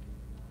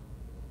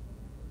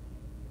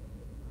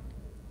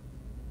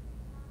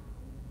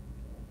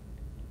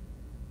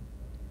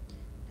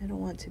 I don't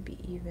want to be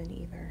even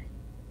either.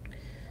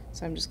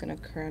 So I'm just gonna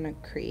kind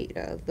of create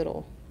a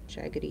little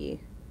jaggedy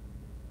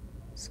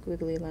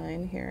squiggly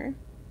line here.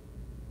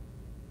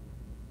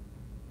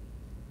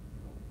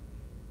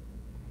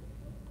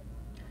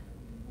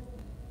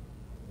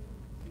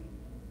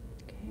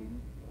 Okay.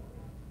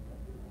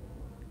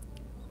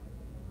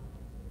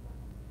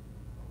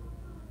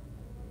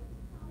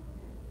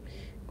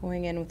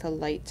 Going in with a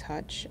light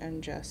touch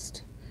and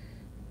just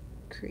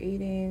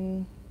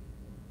creating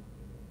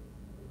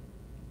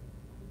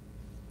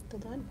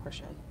the line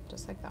portion,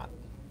 just like that.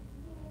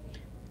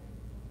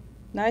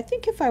 Now I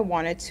think if I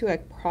wanted to, I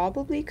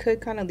probably could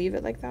kind of leave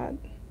it like that.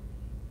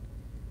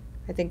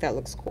 I think that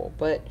looks cool,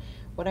 but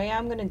what I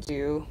am gonna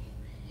do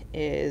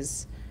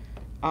is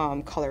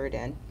color it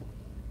in.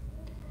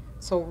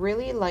 So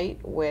really light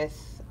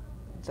with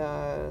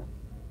the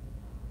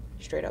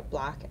straight up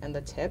black and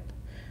the tip.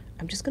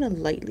 I'm just gonna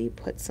lightly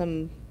put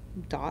some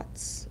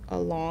dots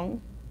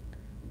along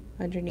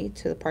underneath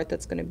to the part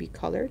that's gonna be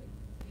colored.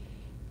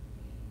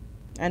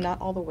 And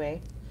not all the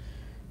way.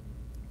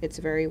 It's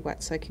very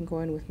wet, so I can go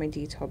in with my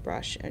detail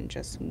brush and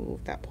just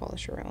move that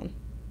polish around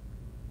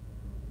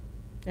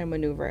and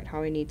maneuver it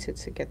how I need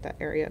to get that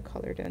area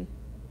colored in.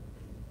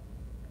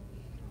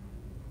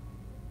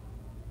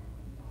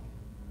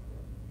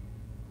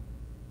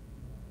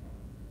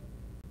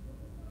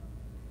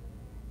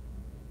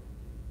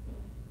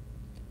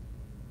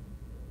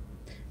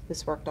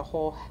 This worked a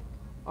whole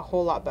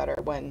lot better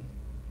when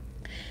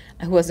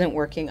I wasn't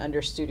working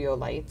under studio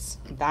lights.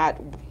 That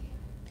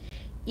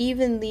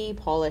evenly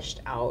polished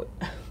out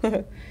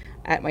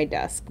at my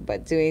desk,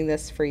 but doing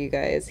this for you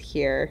guys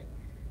here,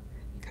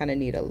 kind of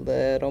need a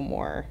little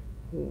more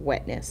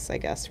wetness, I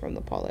guess, from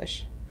the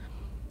polish.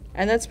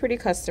 And that's pretty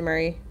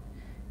customary.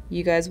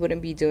 You guys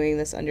wouldn't be doing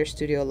this under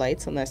studio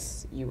lights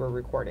unless you were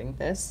recording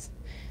this,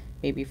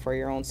 maybe for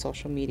your own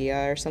social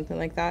media or something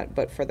like that.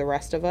 But for the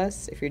rest of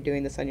us, if you're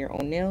doing this on your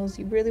own nails,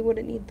 you really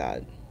wouldn't need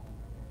that.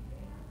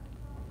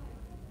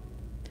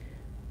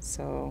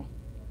 So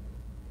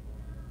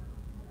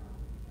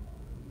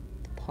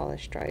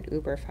polish dried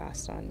uber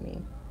fast on me.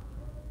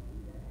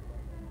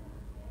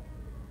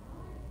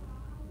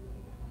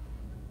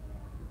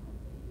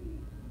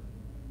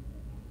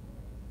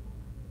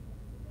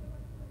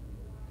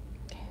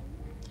 Okay.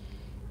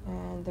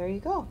 And there you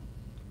go.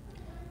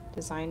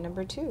 Design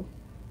number 2.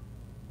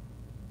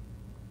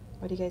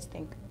 What do you guys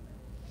think?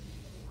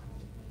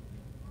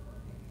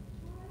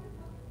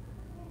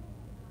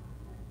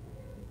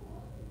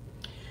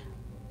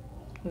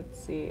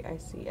 Let's see, I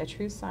see a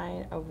true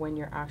sign of when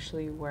you're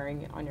actually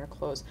wearing it on your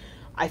clothes.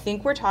 I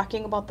think we're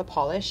talking about the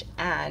polish,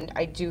 and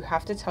I do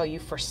have to tell you,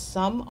 for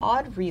some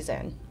odd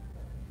reason,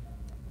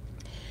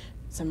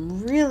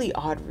 some really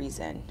odd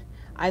reason,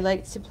 I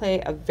like to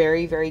play a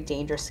very, very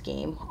dangerous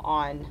game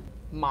on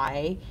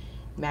my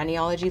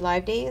Maniology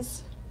live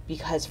days,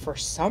 because for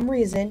some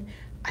reason,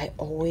 I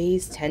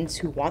always tend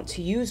to want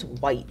to use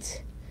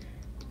white.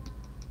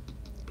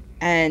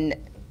 And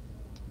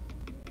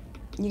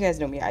you guys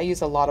know me, I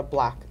use a lot of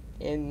black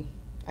in,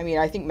 I mean,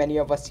 I think many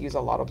of us use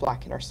a lot of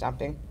black in our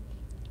stamping,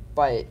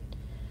 but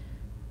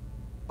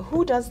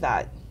who does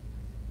that?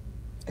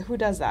 Who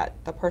does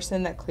that? The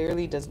person that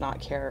clearly does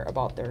not care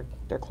about their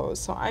clothes.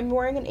 So I'm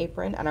wearing an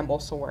apron, and I'm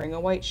also wearing a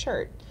white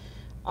shirt.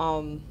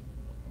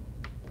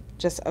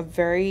 Just a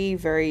very,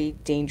 very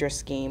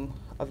dangerous game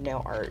of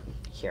nail art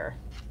here,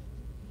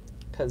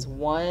 because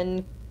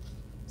one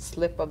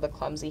slip of the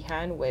clumsy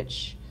hand,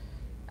 which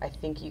I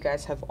think you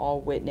guys have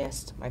all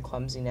witnessed my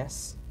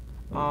clumsiness.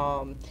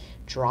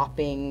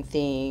 Dropping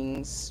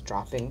things,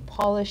 dropping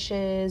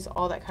polishes,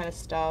 all that kind of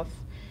stuff.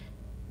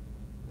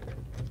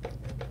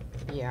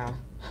 Yeah.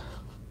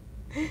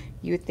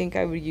 You would think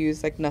I would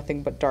use like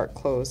nothing but dark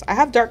clothes. I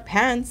have dark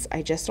pants,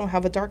 I just don't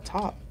have a dark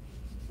top.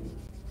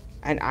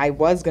 And I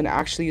was gonna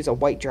actually use a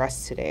white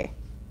dress today.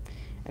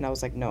 And I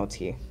was like, no,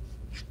 T.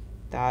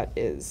 That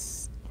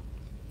is,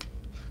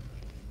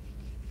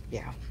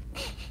 yeah.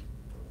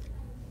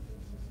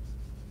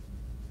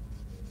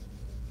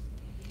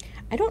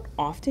 I don't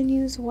often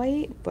use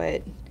white,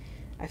 but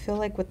I feel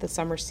like with the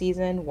summer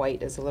season,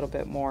 white is a little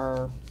bit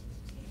more,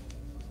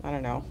 I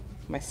don't know,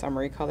 my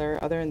summery color.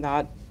 Other than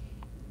that,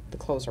 the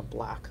clothes are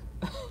black.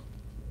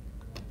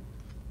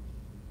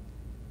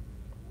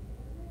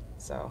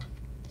 So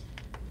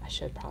I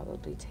should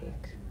probably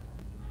take,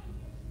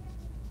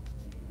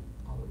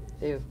 oh,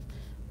 ew.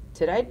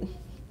 Did I?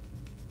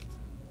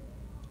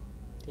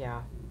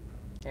 Yeah,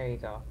 there you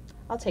go.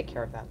 I'll take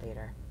care of that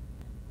later.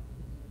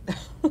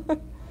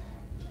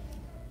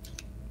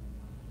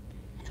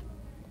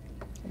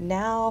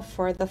 Now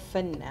for the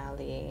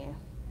finale.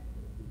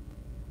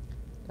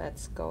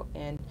 Let's go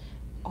in.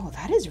 Oh,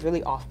 that is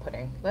really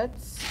off-putting.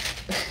 Let's...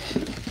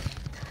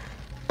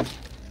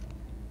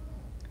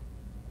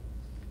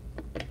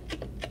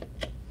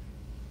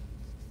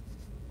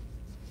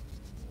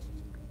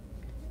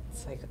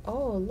 It's like,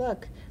 oh,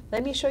 look,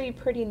 let me show you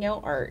pretty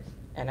nail art.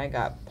 And I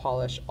got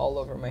polish all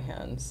over my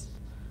hands.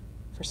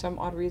 For some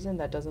odd reason,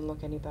 that doesn't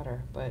look any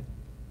better, but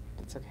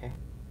it's okay.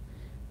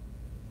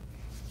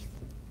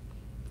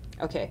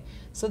 Okay,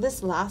 so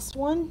this last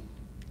one,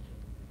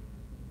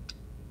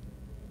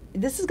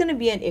 this is gonna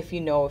be an if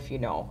you know, if you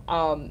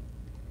know.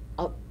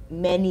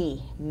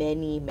 Many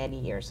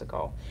years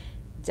ago,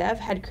 Dev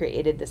had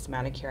created this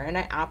manicure and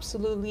I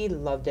absolutely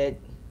loved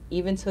it,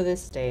 even to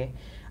this day.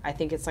 I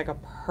think it's like a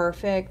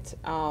perfect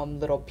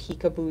little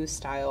peekaboo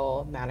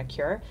style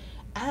manicure.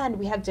 And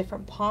we have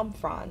different palm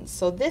fronds.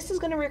 So this is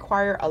gonna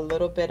require a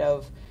little bit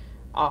of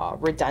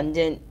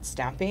redundant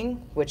stamping,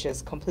 which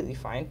is completely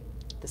fine.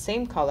 The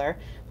same color,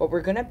 but we're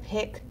gonna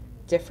pick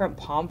different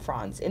palm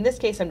fronds. In this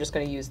case, I'm just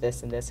gonna use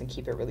this and this and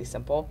keep it really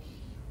simple.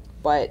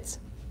 And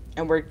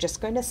we're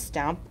just going to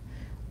stamp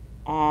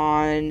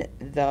on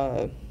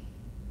the,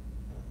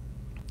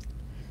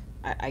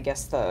 I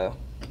guess the,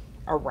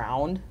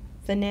 around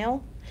the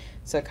nail.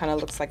 So it kind of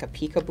looks like a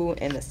peekaboo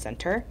in the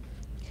center.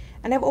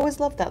 And I've always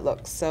loved that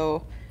look.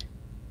 So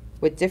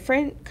with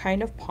different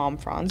kind of palm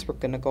fronds, we're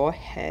gonna go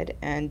ahead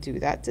and do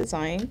that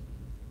design.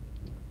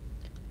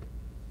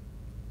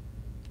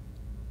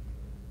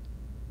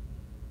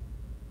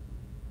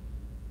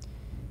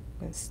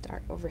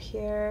 Start over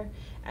here,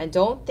 and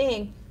don't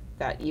think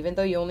that even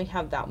though you only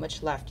have that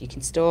much left, you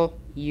can still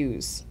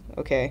use.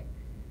 Okay,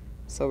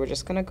 so we're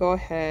just gonna go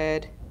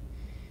ahead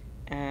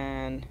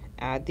and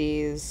add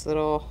these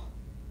little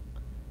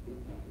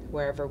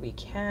wherever we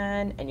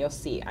can, and you'll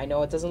see, I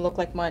know it doesn't look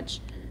like much,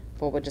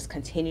 but we'll just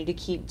continue to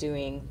keep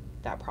doing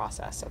that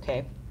process.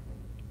 Okay,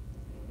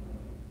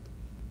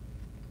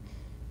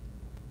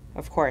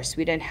 of course,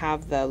 we didn't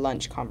have the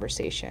lunch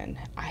conversation.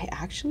 I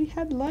actually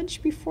had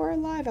lunch before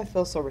live. I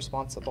feel so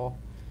responsible.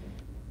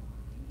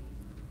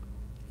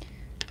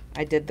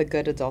 I did the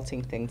good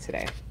adulting thing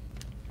today.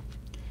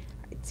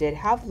 I did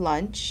have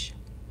lunch.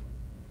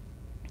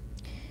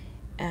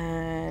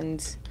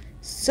 And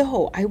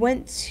so I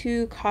went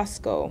to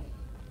Costco.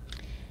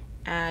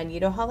 And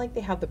you know how like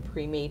they have the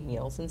pre-made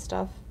meals and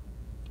stuff?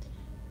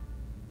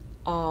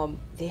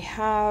 They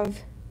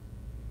have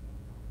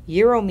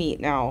gyro meat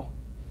now.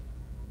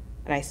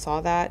 And I saw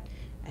that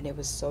and it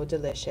was so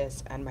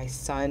delicious, and my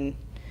son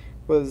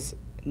was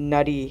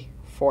nutty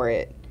for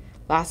it.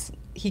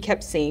 He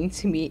kept saying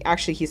to me,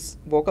 actually he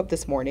woke up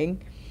this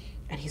morning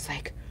and he's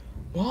like,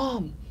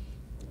 Mom,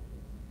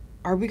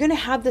 are we gonna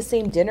have the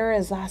same dinner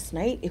as last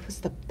night? It was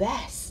the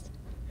best.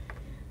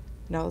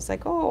 And I was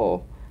like,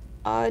 oh,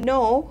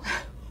 no,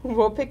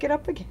 we'll pick it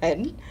up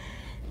again.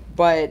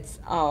 But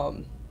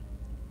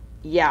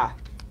yeah,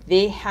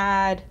 they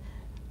had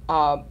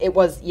it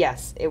was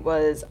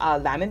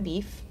lamb and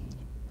beef,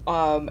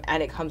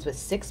 and it comes with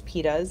 6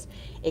 pitas.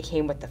 It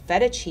came with the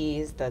feta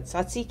cheese, the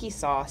tzatziki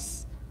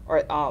sauce,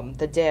 or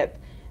the dip.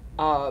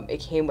 It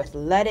came with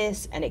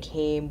lettuce, and it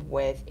came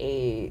with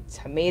a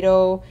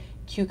tomato,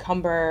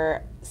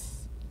 cucumber,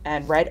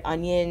 and red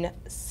onion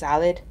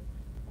salad.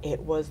 It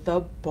was the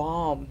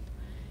bomb.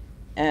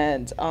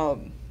 And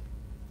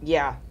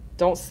yeah,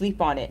 don't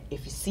sleep on it.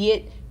 If you see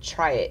it,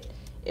 try it.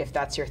 If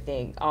that's your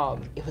thing.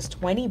 It was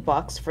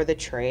 $20 for the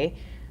tray.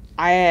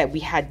 We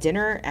had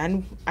dinner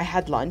and I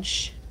had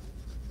lunch.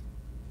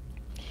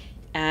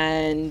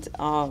 And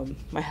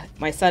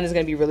my son is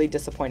gonna be really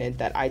disappointed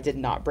that I did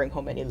not bring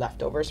home any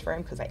leftovers for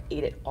him because I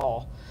ate it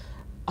all.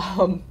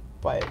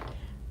 But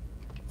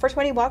for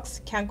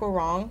 $20, can't go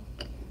wrong.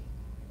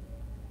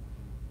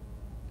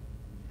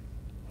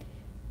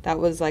 That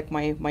was like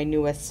my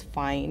newest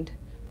find.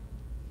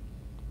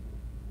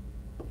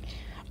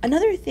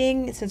 Another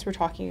thing, since we're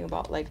talking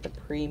about like the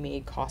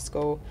pre-made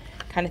Costco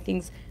kind of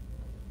things,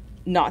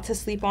 not to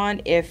sleep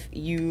on if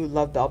you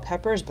love bell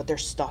peppers, but their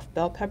stuffed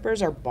bell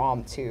peppers are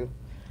bomb too.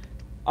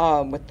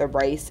 With the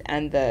rice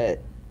and I,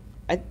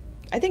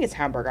 I think it's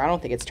hamburger. I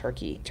don't think it's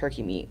turkey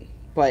meat,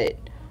 but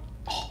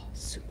oh,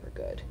 super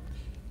good.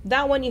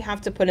 That one you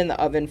have to put in the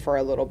oven for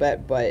a little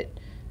bit, but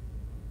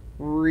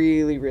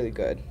really, really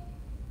good.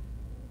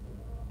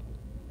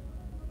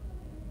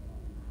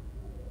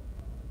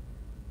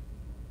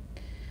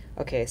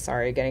 Okay,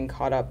 sorry, getting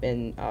caught up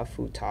in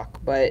food talk,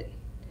 but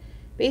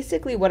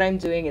basically what I'm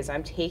doing is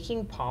I'm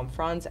taking palm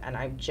fronds and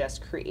I'm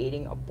just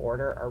creating a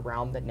border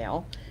around the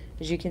nail,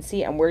 as you can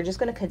see, and we're just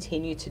going to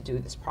continue to do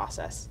this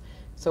process.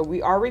 So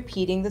we are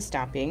repeating the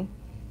stamping.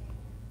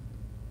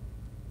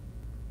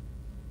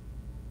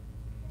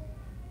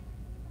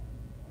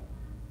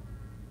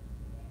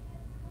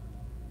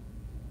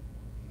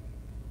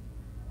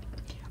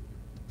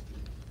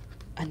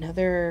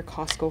 Another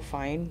Costco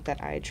find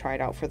that I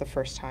tried out for the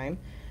first time,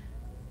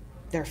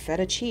 their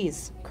feta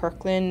cheese.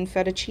 Kirkland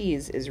feta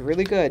cheese is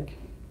really good.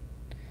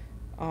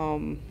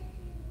 I'm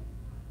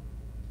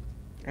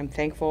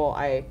thankful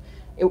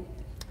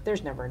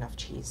there's never enough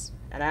cheese.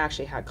 And I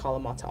actually had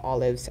Kalamata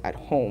olives at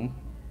home.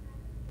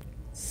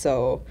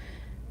 So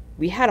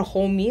we had a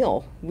whole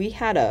meal. We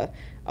had a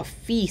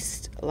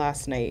feast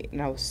last night, and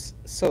I was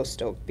so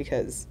stoked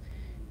because,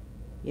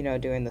 you know,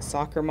 doing the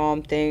soccer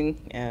mom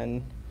thing,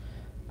 and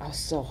I was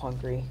so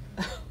hungry.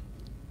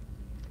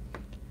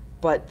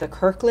 But the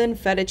Kirkland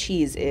feta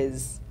cheese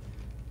is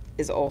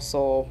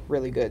also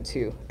really good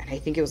too. And I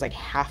think it was like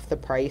half the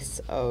price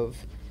of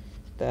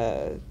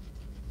the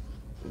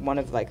one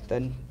of like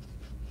the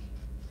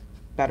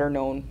better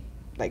known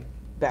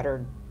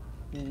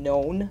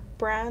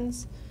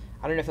brands.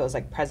 I don't know if it was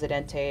like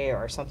Presidente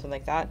or something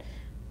like that,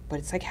 but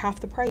it's like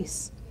half the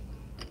price.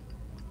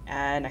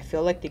 And I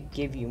feel like they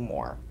give you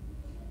more.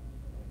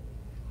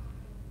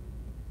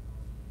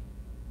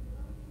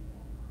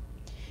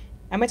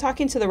 Am I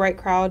talking to the right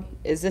crowd?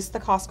 Is this the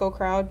Costco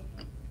crowd?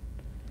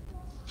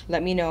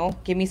 Let me know.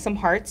 Give me some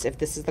hearts if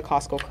this is the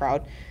Costco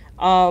crowd.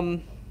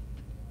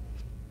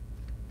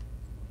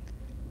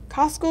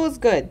 Costco is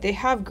good. They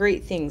have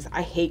great things.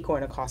 I hate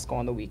going to Costco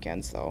on the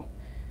weekends though.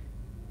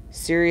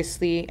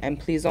 Seriously, and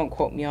please don't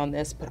quote me on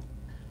this, but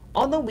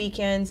on the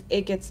weekends,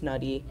 it gets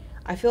nutty.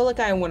 I feel like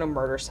I want to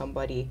murder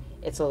somebody.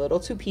 It's a little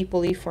too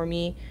people-y for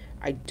me.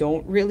 I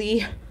don't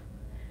really,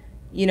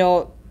 you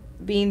know,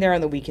 being there on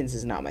the weekends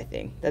is not my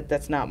thing.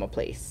 That's not my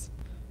place.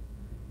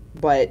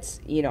 But,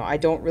 you know, I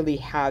don't really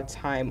have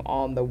time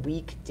on the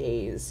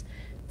weekdays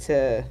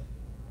to,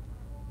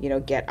 you know,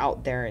 get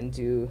out there and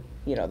do,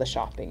 you know, the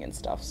shopping and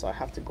stuff. So I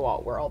have to go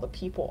out where all the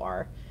people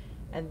are.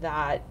 And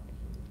that,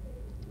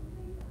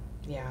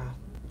 yeah,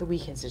 the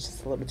weekends is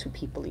just a little too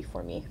people-y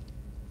for me.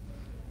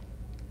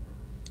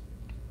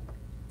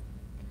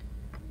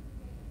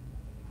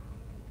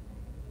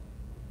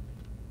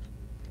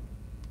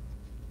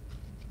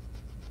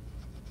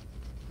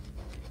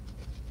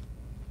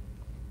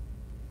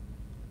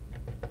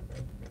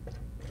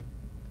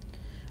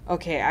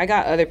 Okay, I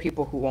got other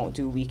people who won't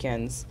do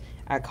weekends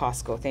at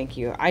Costco. Thank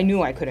you. I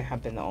knew I couldn't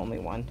have been the only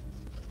one.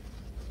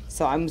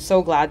 So I'm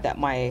so glad that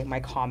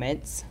my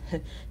comments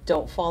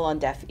don't fall on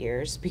deaf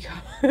ears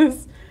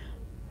because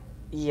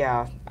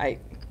yeah,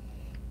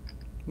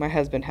 my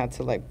husband had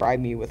to like bribe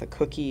me with a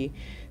cookie,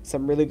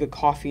 some really good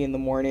coffee in the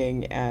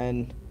morning,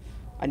 and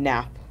a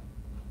nap.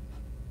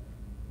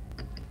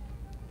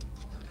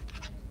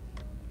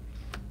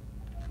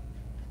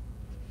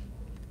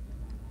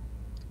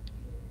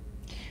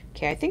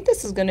 Okay, I think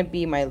this is going to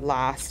be my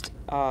last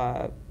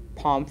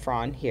palm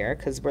frond here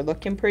because we're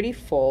looking pretty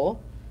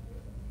full.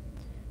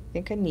 I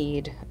think I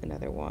need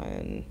another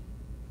one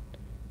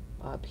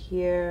up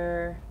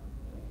here.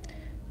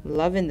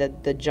 Loving the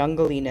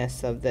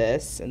jungliness of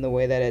this and the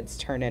way that it's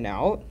turning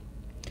out.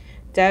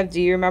 Dev,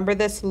 do you remember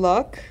this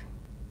look?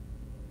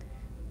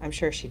 I'm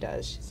sure she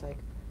does. She's like,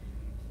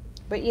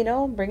 but you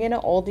know, bringing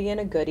an oldie and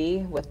a goodie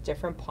with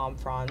different palm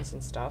fronds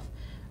and stuff.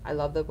 I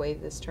love the way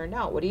this turned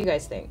out. What do you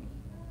guys think?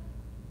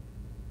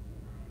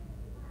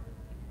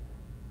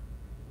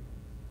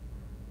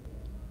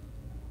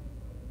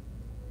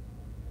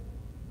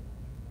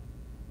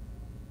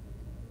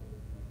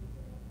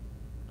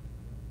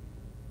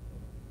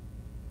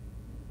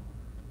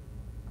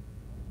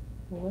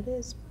 What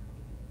is...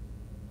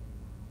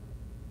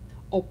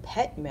 Oh,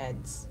 pet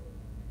meds.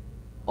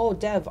 Oh,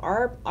 Dev,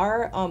 our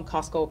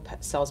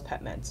Costco sells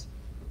pet meds.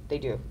 They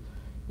do.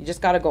 You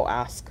just gotta go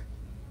ask.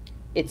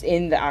 It's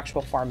in the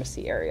actual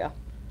pharmacy area.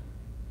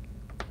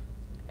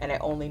 And I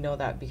only know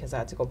that because I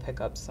had to go pick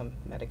up some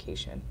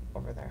medication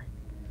over there.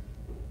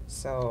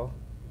 So,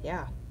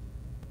 yeah.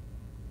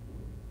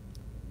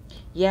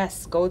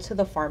 Yes, go to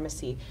the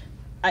pharmacy.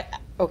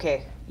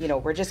 Okay, you know,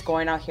 we're just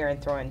going out here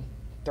and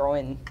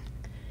throwing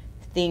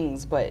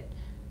things, but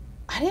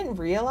I didn't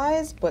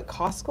realize, but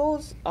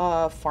Costco's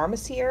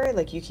pharmacy area,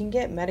 like you can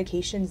get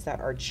medications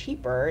that are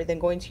cheaper than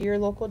going to your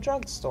local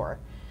drugstore.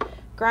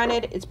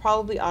 Granted, it's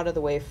probably out of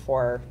the way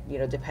for, you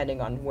know,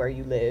 depending on where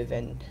you live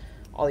and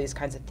all these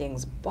kinds of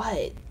things,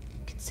 but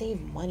could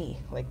save money.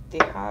 Like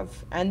they have,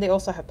 and they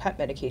also have pet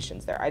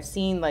medications there. I've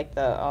seen like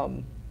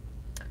the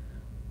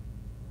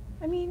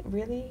I mean,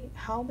 really,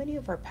 how many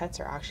of our pets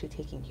are actually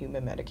taking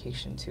human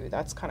medication too?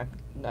 That's kind of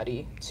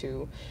nutty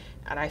too.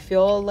 And I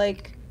feel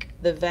like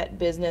the vet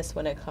business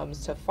when it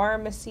comes to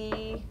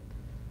pharmacy,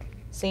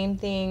 same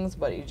things,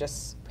 but you're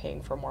just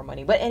paying for more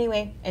money. But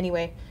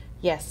anyway,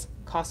 yes,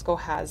 Costco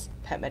has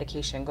pet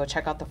medication. Go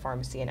check out the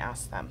pharmacy and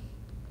ask them.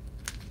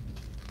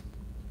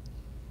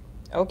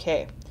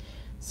 Okay,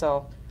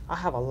 so I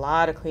have a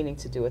lot of cleaning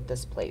to do with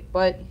this plate,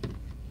 but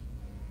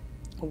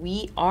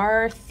we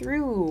are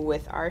through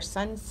with our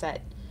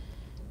sunset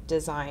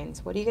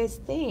designs. What do you guys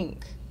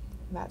think?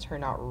 That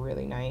turned out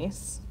really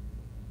nice.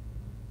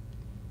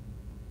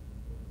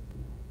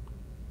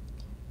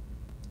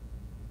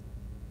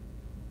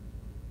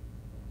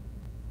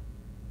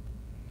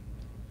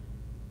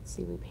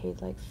 See, we paid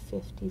like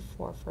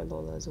 $54 for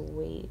Lola's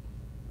weight.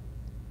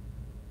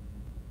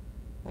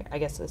 Like, I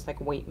guess it's like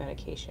weight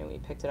medication. We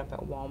picked it up at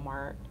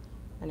Walmart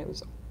and it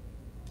was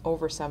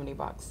over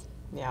 $70.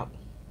 Yeah.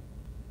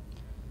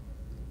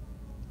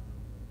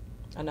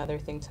 Another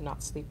thing to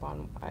not sleep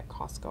on at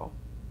Costco.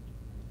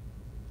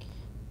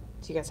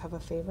 Do you guys have a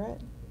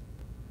favorite?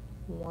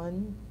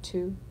 1,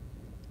 2,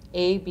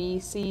 A, B,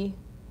 C,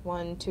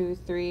 1, 2,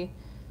 3.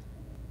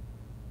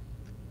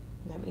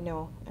 Let me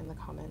know in the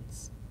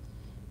comments.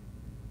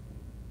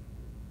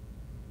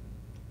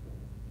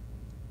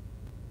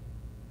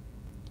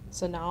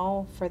 So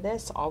now for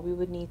this, all we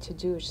would need to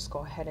do is just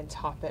go ahead and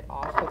top it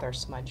off with our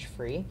smudge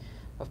free.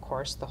 Of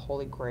course, the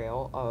holy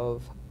grail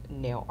of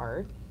nail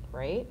art,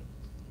 right?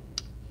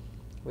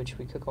 Which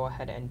we could go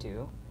ahead and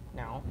do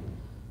now.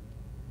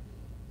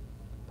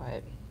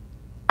 But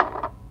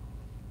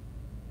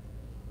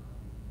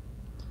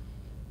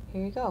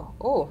here you go.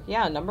 Oh,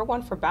 yeah, number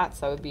 1 for bats.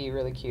 That would be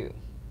really cute.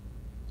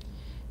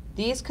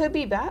 These could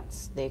be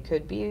bats. They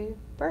could be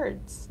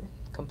birds.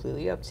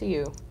 Completely up to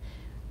you.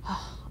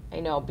 I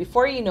know.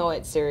 Before you know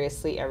it,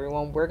 seriously,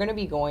 everyone, we're going to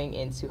be going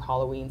into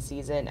Halloween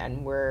season,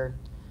 and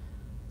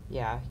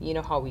yeah, you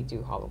know how we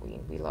do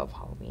Halloween. We love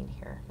Halloween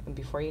here. And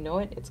before you know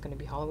it, it's going to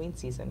be Halloween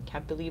season.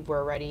 Can't believe we're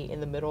already in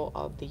the middle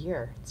of the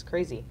year. It's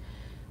crazy.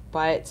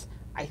 But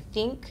I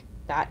think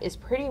that is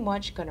pretty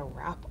much going to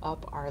wrap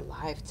up our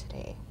live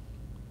today.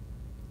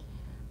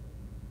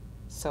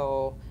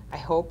 So I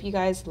hope you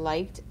guys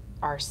liked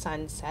our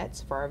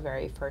sunsets for our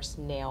very first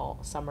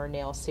summer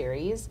nail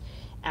series.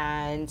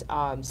 And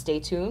stay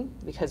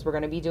tuned because we're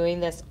going to be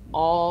doing this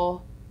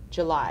all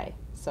July.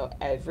 So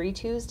every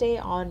Tuesday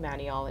on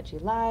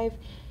Maniology Live,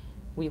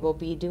 we will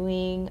be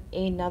doing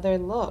another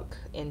look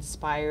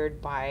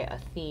inspired by a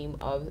theme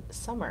of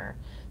summer.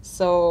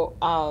 So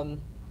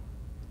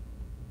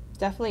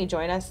definitely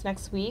join us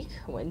next week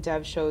when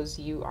Dev shows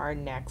you our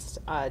next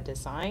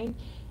design.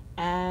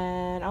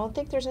 And I don't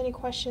think there's any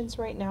questions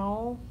right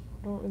now.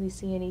 I don't really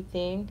see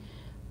anything,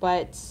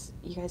 but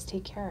you guys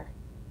take care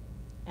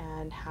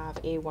and have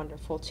a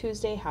wonderful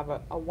Tuesday. Have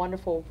a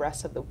wonderful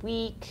rest of the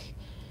week.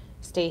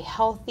 Stay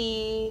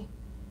healthy,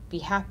 be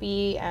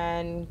happy,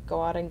 and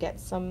go out and get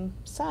some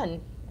sun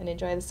and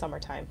enjoy the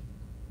summertime.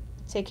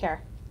 Take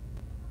care.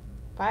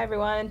 Bye,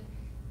 everyone.